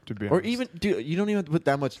 yeah, To be or honest. even dude, you don't even have to put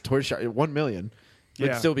that much towards $1 million.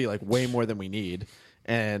 It'd Yeah. still be like way more than we need,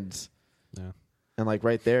 and Yeah. like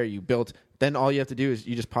right there, you built. Then all you have to do is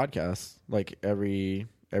you just podcast like every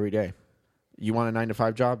day. You want a 9 to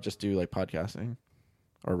 5 job? Just do like podcasting,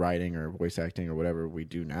 or writing, or voice acting, or whatever we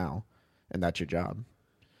do now, and that's your job.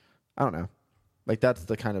 I don't know. Like that's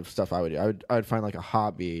the kind of stuff I would do. I would find like a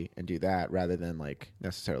hobby and do that rather than like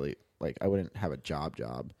necessarily like I wouldn't have a job.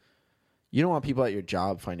 You don't want people at your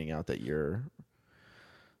job finding out that you're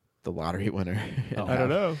the lottery winner. Oh. I don't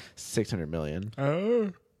know. 600 million.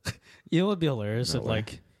 Oh. You know what would be hilarious No if way.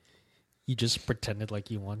 like you just pretended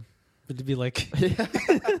like you won. It'd be like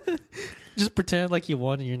just pretend like you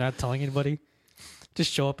won and you're not telling anybody.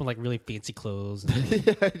 Just show up in like really fancy clothes. And,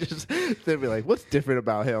 They'd be like, "What's different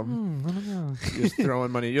about him?" I don't know. You're just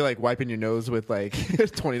throwing money. You're like wiping your nose with like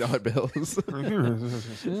 $20 bills.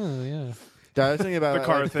 Oh yeah. Dude, I was thinking about The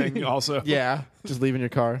car like, thing also. Yeah, just leaving your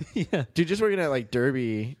car. Yeah. Dude, just working at like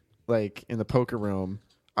Derby, like in the poker room.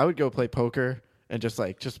 I would go play poker and just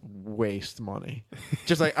waste money.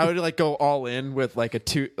 Just like I would like go all in with like a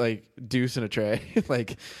deuce and a tray,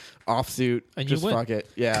 like offsuit. And you just win. fuck it.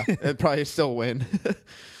 Yeah, and probably still win.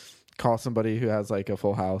 Call somebody who has like a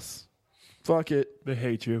full house. Fuck it. They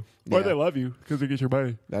hate you. Or Yeah. they love you because they get your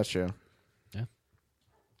money. That's true. Yeah.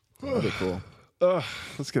 That'd be cool. Ugh,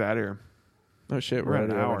 let's get out of here. Oh shit, We're we're at at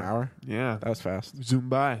an an hour. Yeah. That was fast. Zoom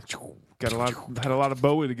by. Had a lot of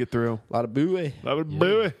Bowie to get through. A lot of Bowie. A lot of Yeah.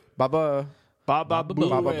 Bowie. Baba. Ba ba Baba Bowie.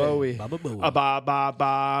 Baba Bowie. Baba Bowie. Ba ba ba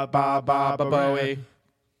ba ba Baba Bowie.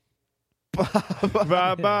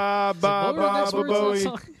 ba ba ba What were the next ba words of the Bowie.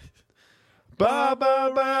 song? Ba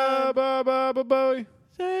ba ba ba ba ba Bowie.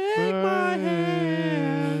 Take my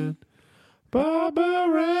hand.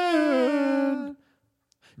 Barbara,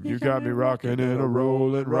 you got me rocking and a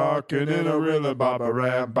rolling, rocking and a reeling.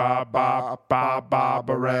 Barbara, ba ba ba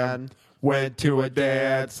Barbara. Went to a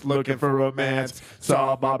dance looking for romance.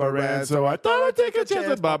 Saw Barbara, so I thought I'd take a chance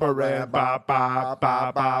with Barbara. Ba ba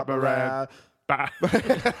ba Barbara. Ba.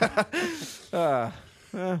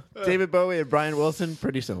 David Bowie and Brian Wilson,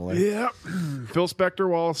 pretty similar. Yeah, Phil Spector,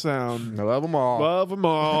 Wall of Sound. I love them all. Love them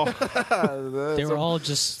all. They were all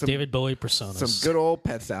just David Bowie personas. some good old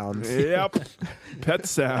pet sounds. Yep. Pet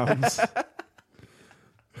sounds.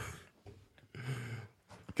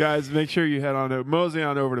 Guys, make sure you head on mosey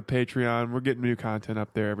on over to Patreon. We're getting new content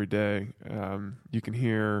up there every day. You can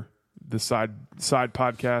hear the side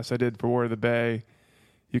podcast I did for War of the Bay.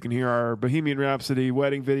 You can hear our Bohemian Rhapsody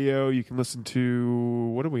wedding video. You can listen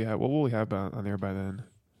to what do we have? What will we have on there by then?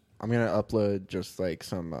 I'm gonna upload just like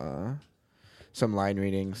some line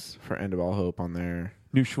readings for End of All Hope on there.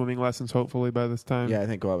 New swimming lessons, hopefully by this time. Yeah, I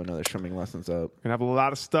think we'll have another swimming lessons up. Gonna have a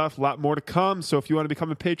lot of stuff, a lot more to come. So if you want to become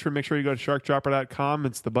a patron, make sure you go to sharkdropper.com.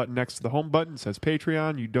 It's the button next to the home button. It says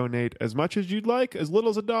Patreon. You donate as much as you'd like, as little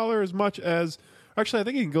as $1, as much as actually I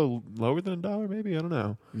think you can go lower than $1, maybe. I don't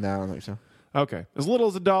know. No, I don't think so. Okay. As little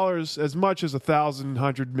as $1, as much as 1,000,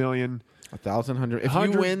 100 million. 1,000, 100. If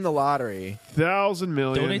 100. you win the lottery, 1,000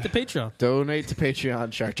 million. Donate to Patreon. donate to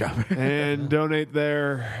Patreon Shark Dropper. and donate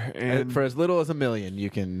there And for as little as $1 million, you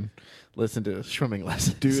can listen to swimming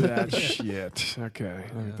lessons. do that shit. Okay.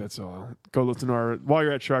 I think that's all. Go listen to while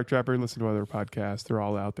you're at Shark Trapper, listen to other podcasts. They're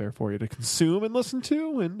all out there for you to consume and listen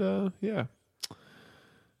to. And yeah.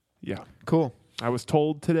 Yeah. Cool. I was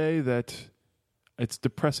told today that it's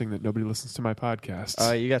depressing that nobody listens to my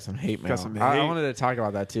podcast. You got some hate mail. Got some I hate. wanted to talk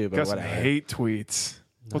about that too, but Got some whatever. hate tweets.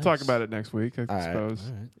 We'll talk Nice. about it next week, I right. suppose.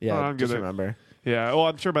 All right. Yeah, I'm just good. remember. Yeah. Well,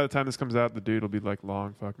 I'm sure by the time this comes out, the dude will be like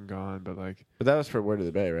long fucking gone. But like, But that was for Word of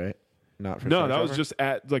the Bay, right? Not for no, Shark that was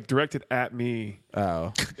Dropper? just directed at me,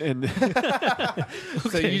 Oh. and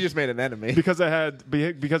So you just made an enemy. because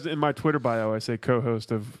in my Twitter bio I say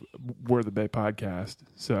co-host of We're the Bay podcast.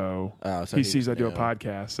 So, So he sees I do a knew.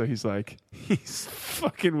 podcast. So he's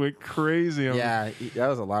fucking went crazy. Yeah, that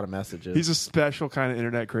was a lot of messages. He's a special kind of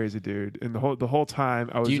internet crazy dude. And the whole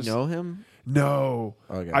time I was Do you just, know him? No.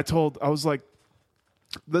 Okay. I was like,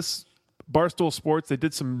 this Barstool Sports, they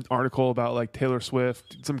did some article about like Taylor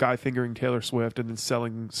Swift, some guy fingering Taylor Swift and then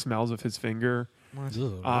selling smells of his finger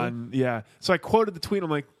Ugh, on, yeah. So I quoted the tweet. I'm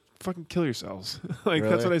like, fucking kill yourselves. Like,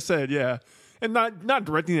 that's Really? what I said. Yeah. And not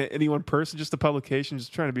directing it at any one person, just the publication,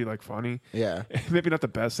 just trying to be like funny. Yeah. Maybe not the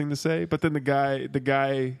best thing to say, but then the guy,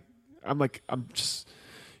 I'm just,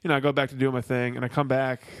 I go back to doing my thing, and I come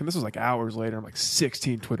back, and this was like hours later. I'm like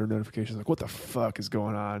 16 Twitter notifications, like what the fuck is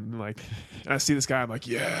going on? And and I see this guy, I'm like,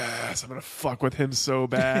 yes, I'm gonna fuck with him so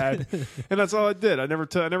bad, and that's all I did. I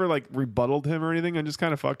never like rebutted him or anything. I just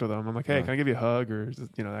kind of fucked with him. I'm like, hey, can I give you a hug or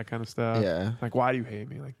that kind of stuff? Yeah. Like, why do you hate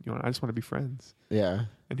me? Like, I just want to be friends. Yeah.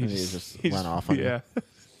 And he just went off on you. yeah.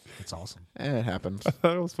 That's awesome. It happens. I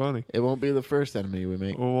thought it was funny. It won't be the first enemy we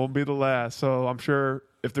make. Well, won't be the last. So I'm sure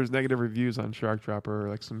if there's negative reviews on Shark Dropper,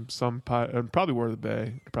 like probably Word of the Bay,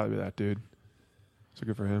 it'd probably be that dude. So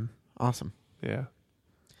good for him. Awesome. Yeah,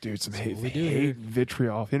 dude, some That's hate, what we do hate here.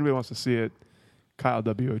 vitriol. If anybody wants to see it, Kyle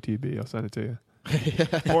WOTB, I'll send it to you.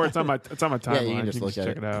 Or it's on my timeline. you can just look at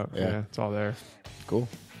check it. it out. Yeah. Yeah, it's all there. Cool.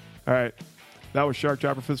 All right. That was Shark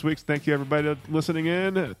Dropper for this week. Thank you, everybody, listening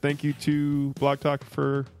in. Thank you to Blog Talk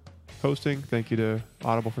for hosting. Thank you to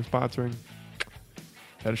Audible for sponsoring.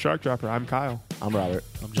 At a Shark Dropper, I'm Kyle. I'm Robert.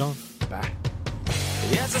 I'm John. Bye.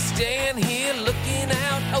 As I stand here looking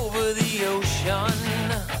out over the ocean,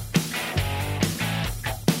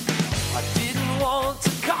 I didn't want to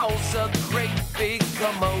cause a great big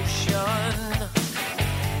commotion.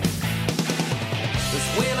 'Cause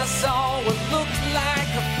when I saw what looked like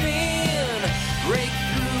a fin break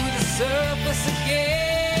through the surface again,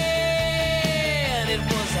 it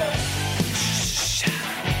was a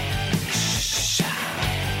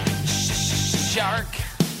shark.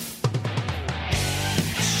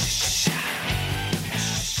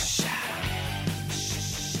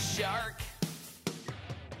 Shark.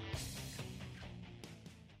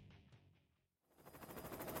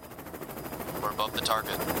 We're above the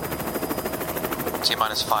target.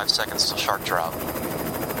 T-minus 5 seconds till shark drop.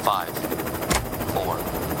 5, 4,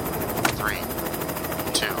 3,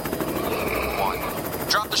 2, 1.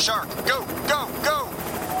 Drop the shark! Go! Go! Go!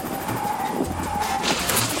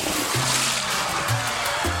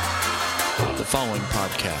 The following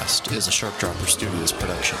podcast is a Shark Dropper Studios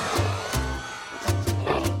production.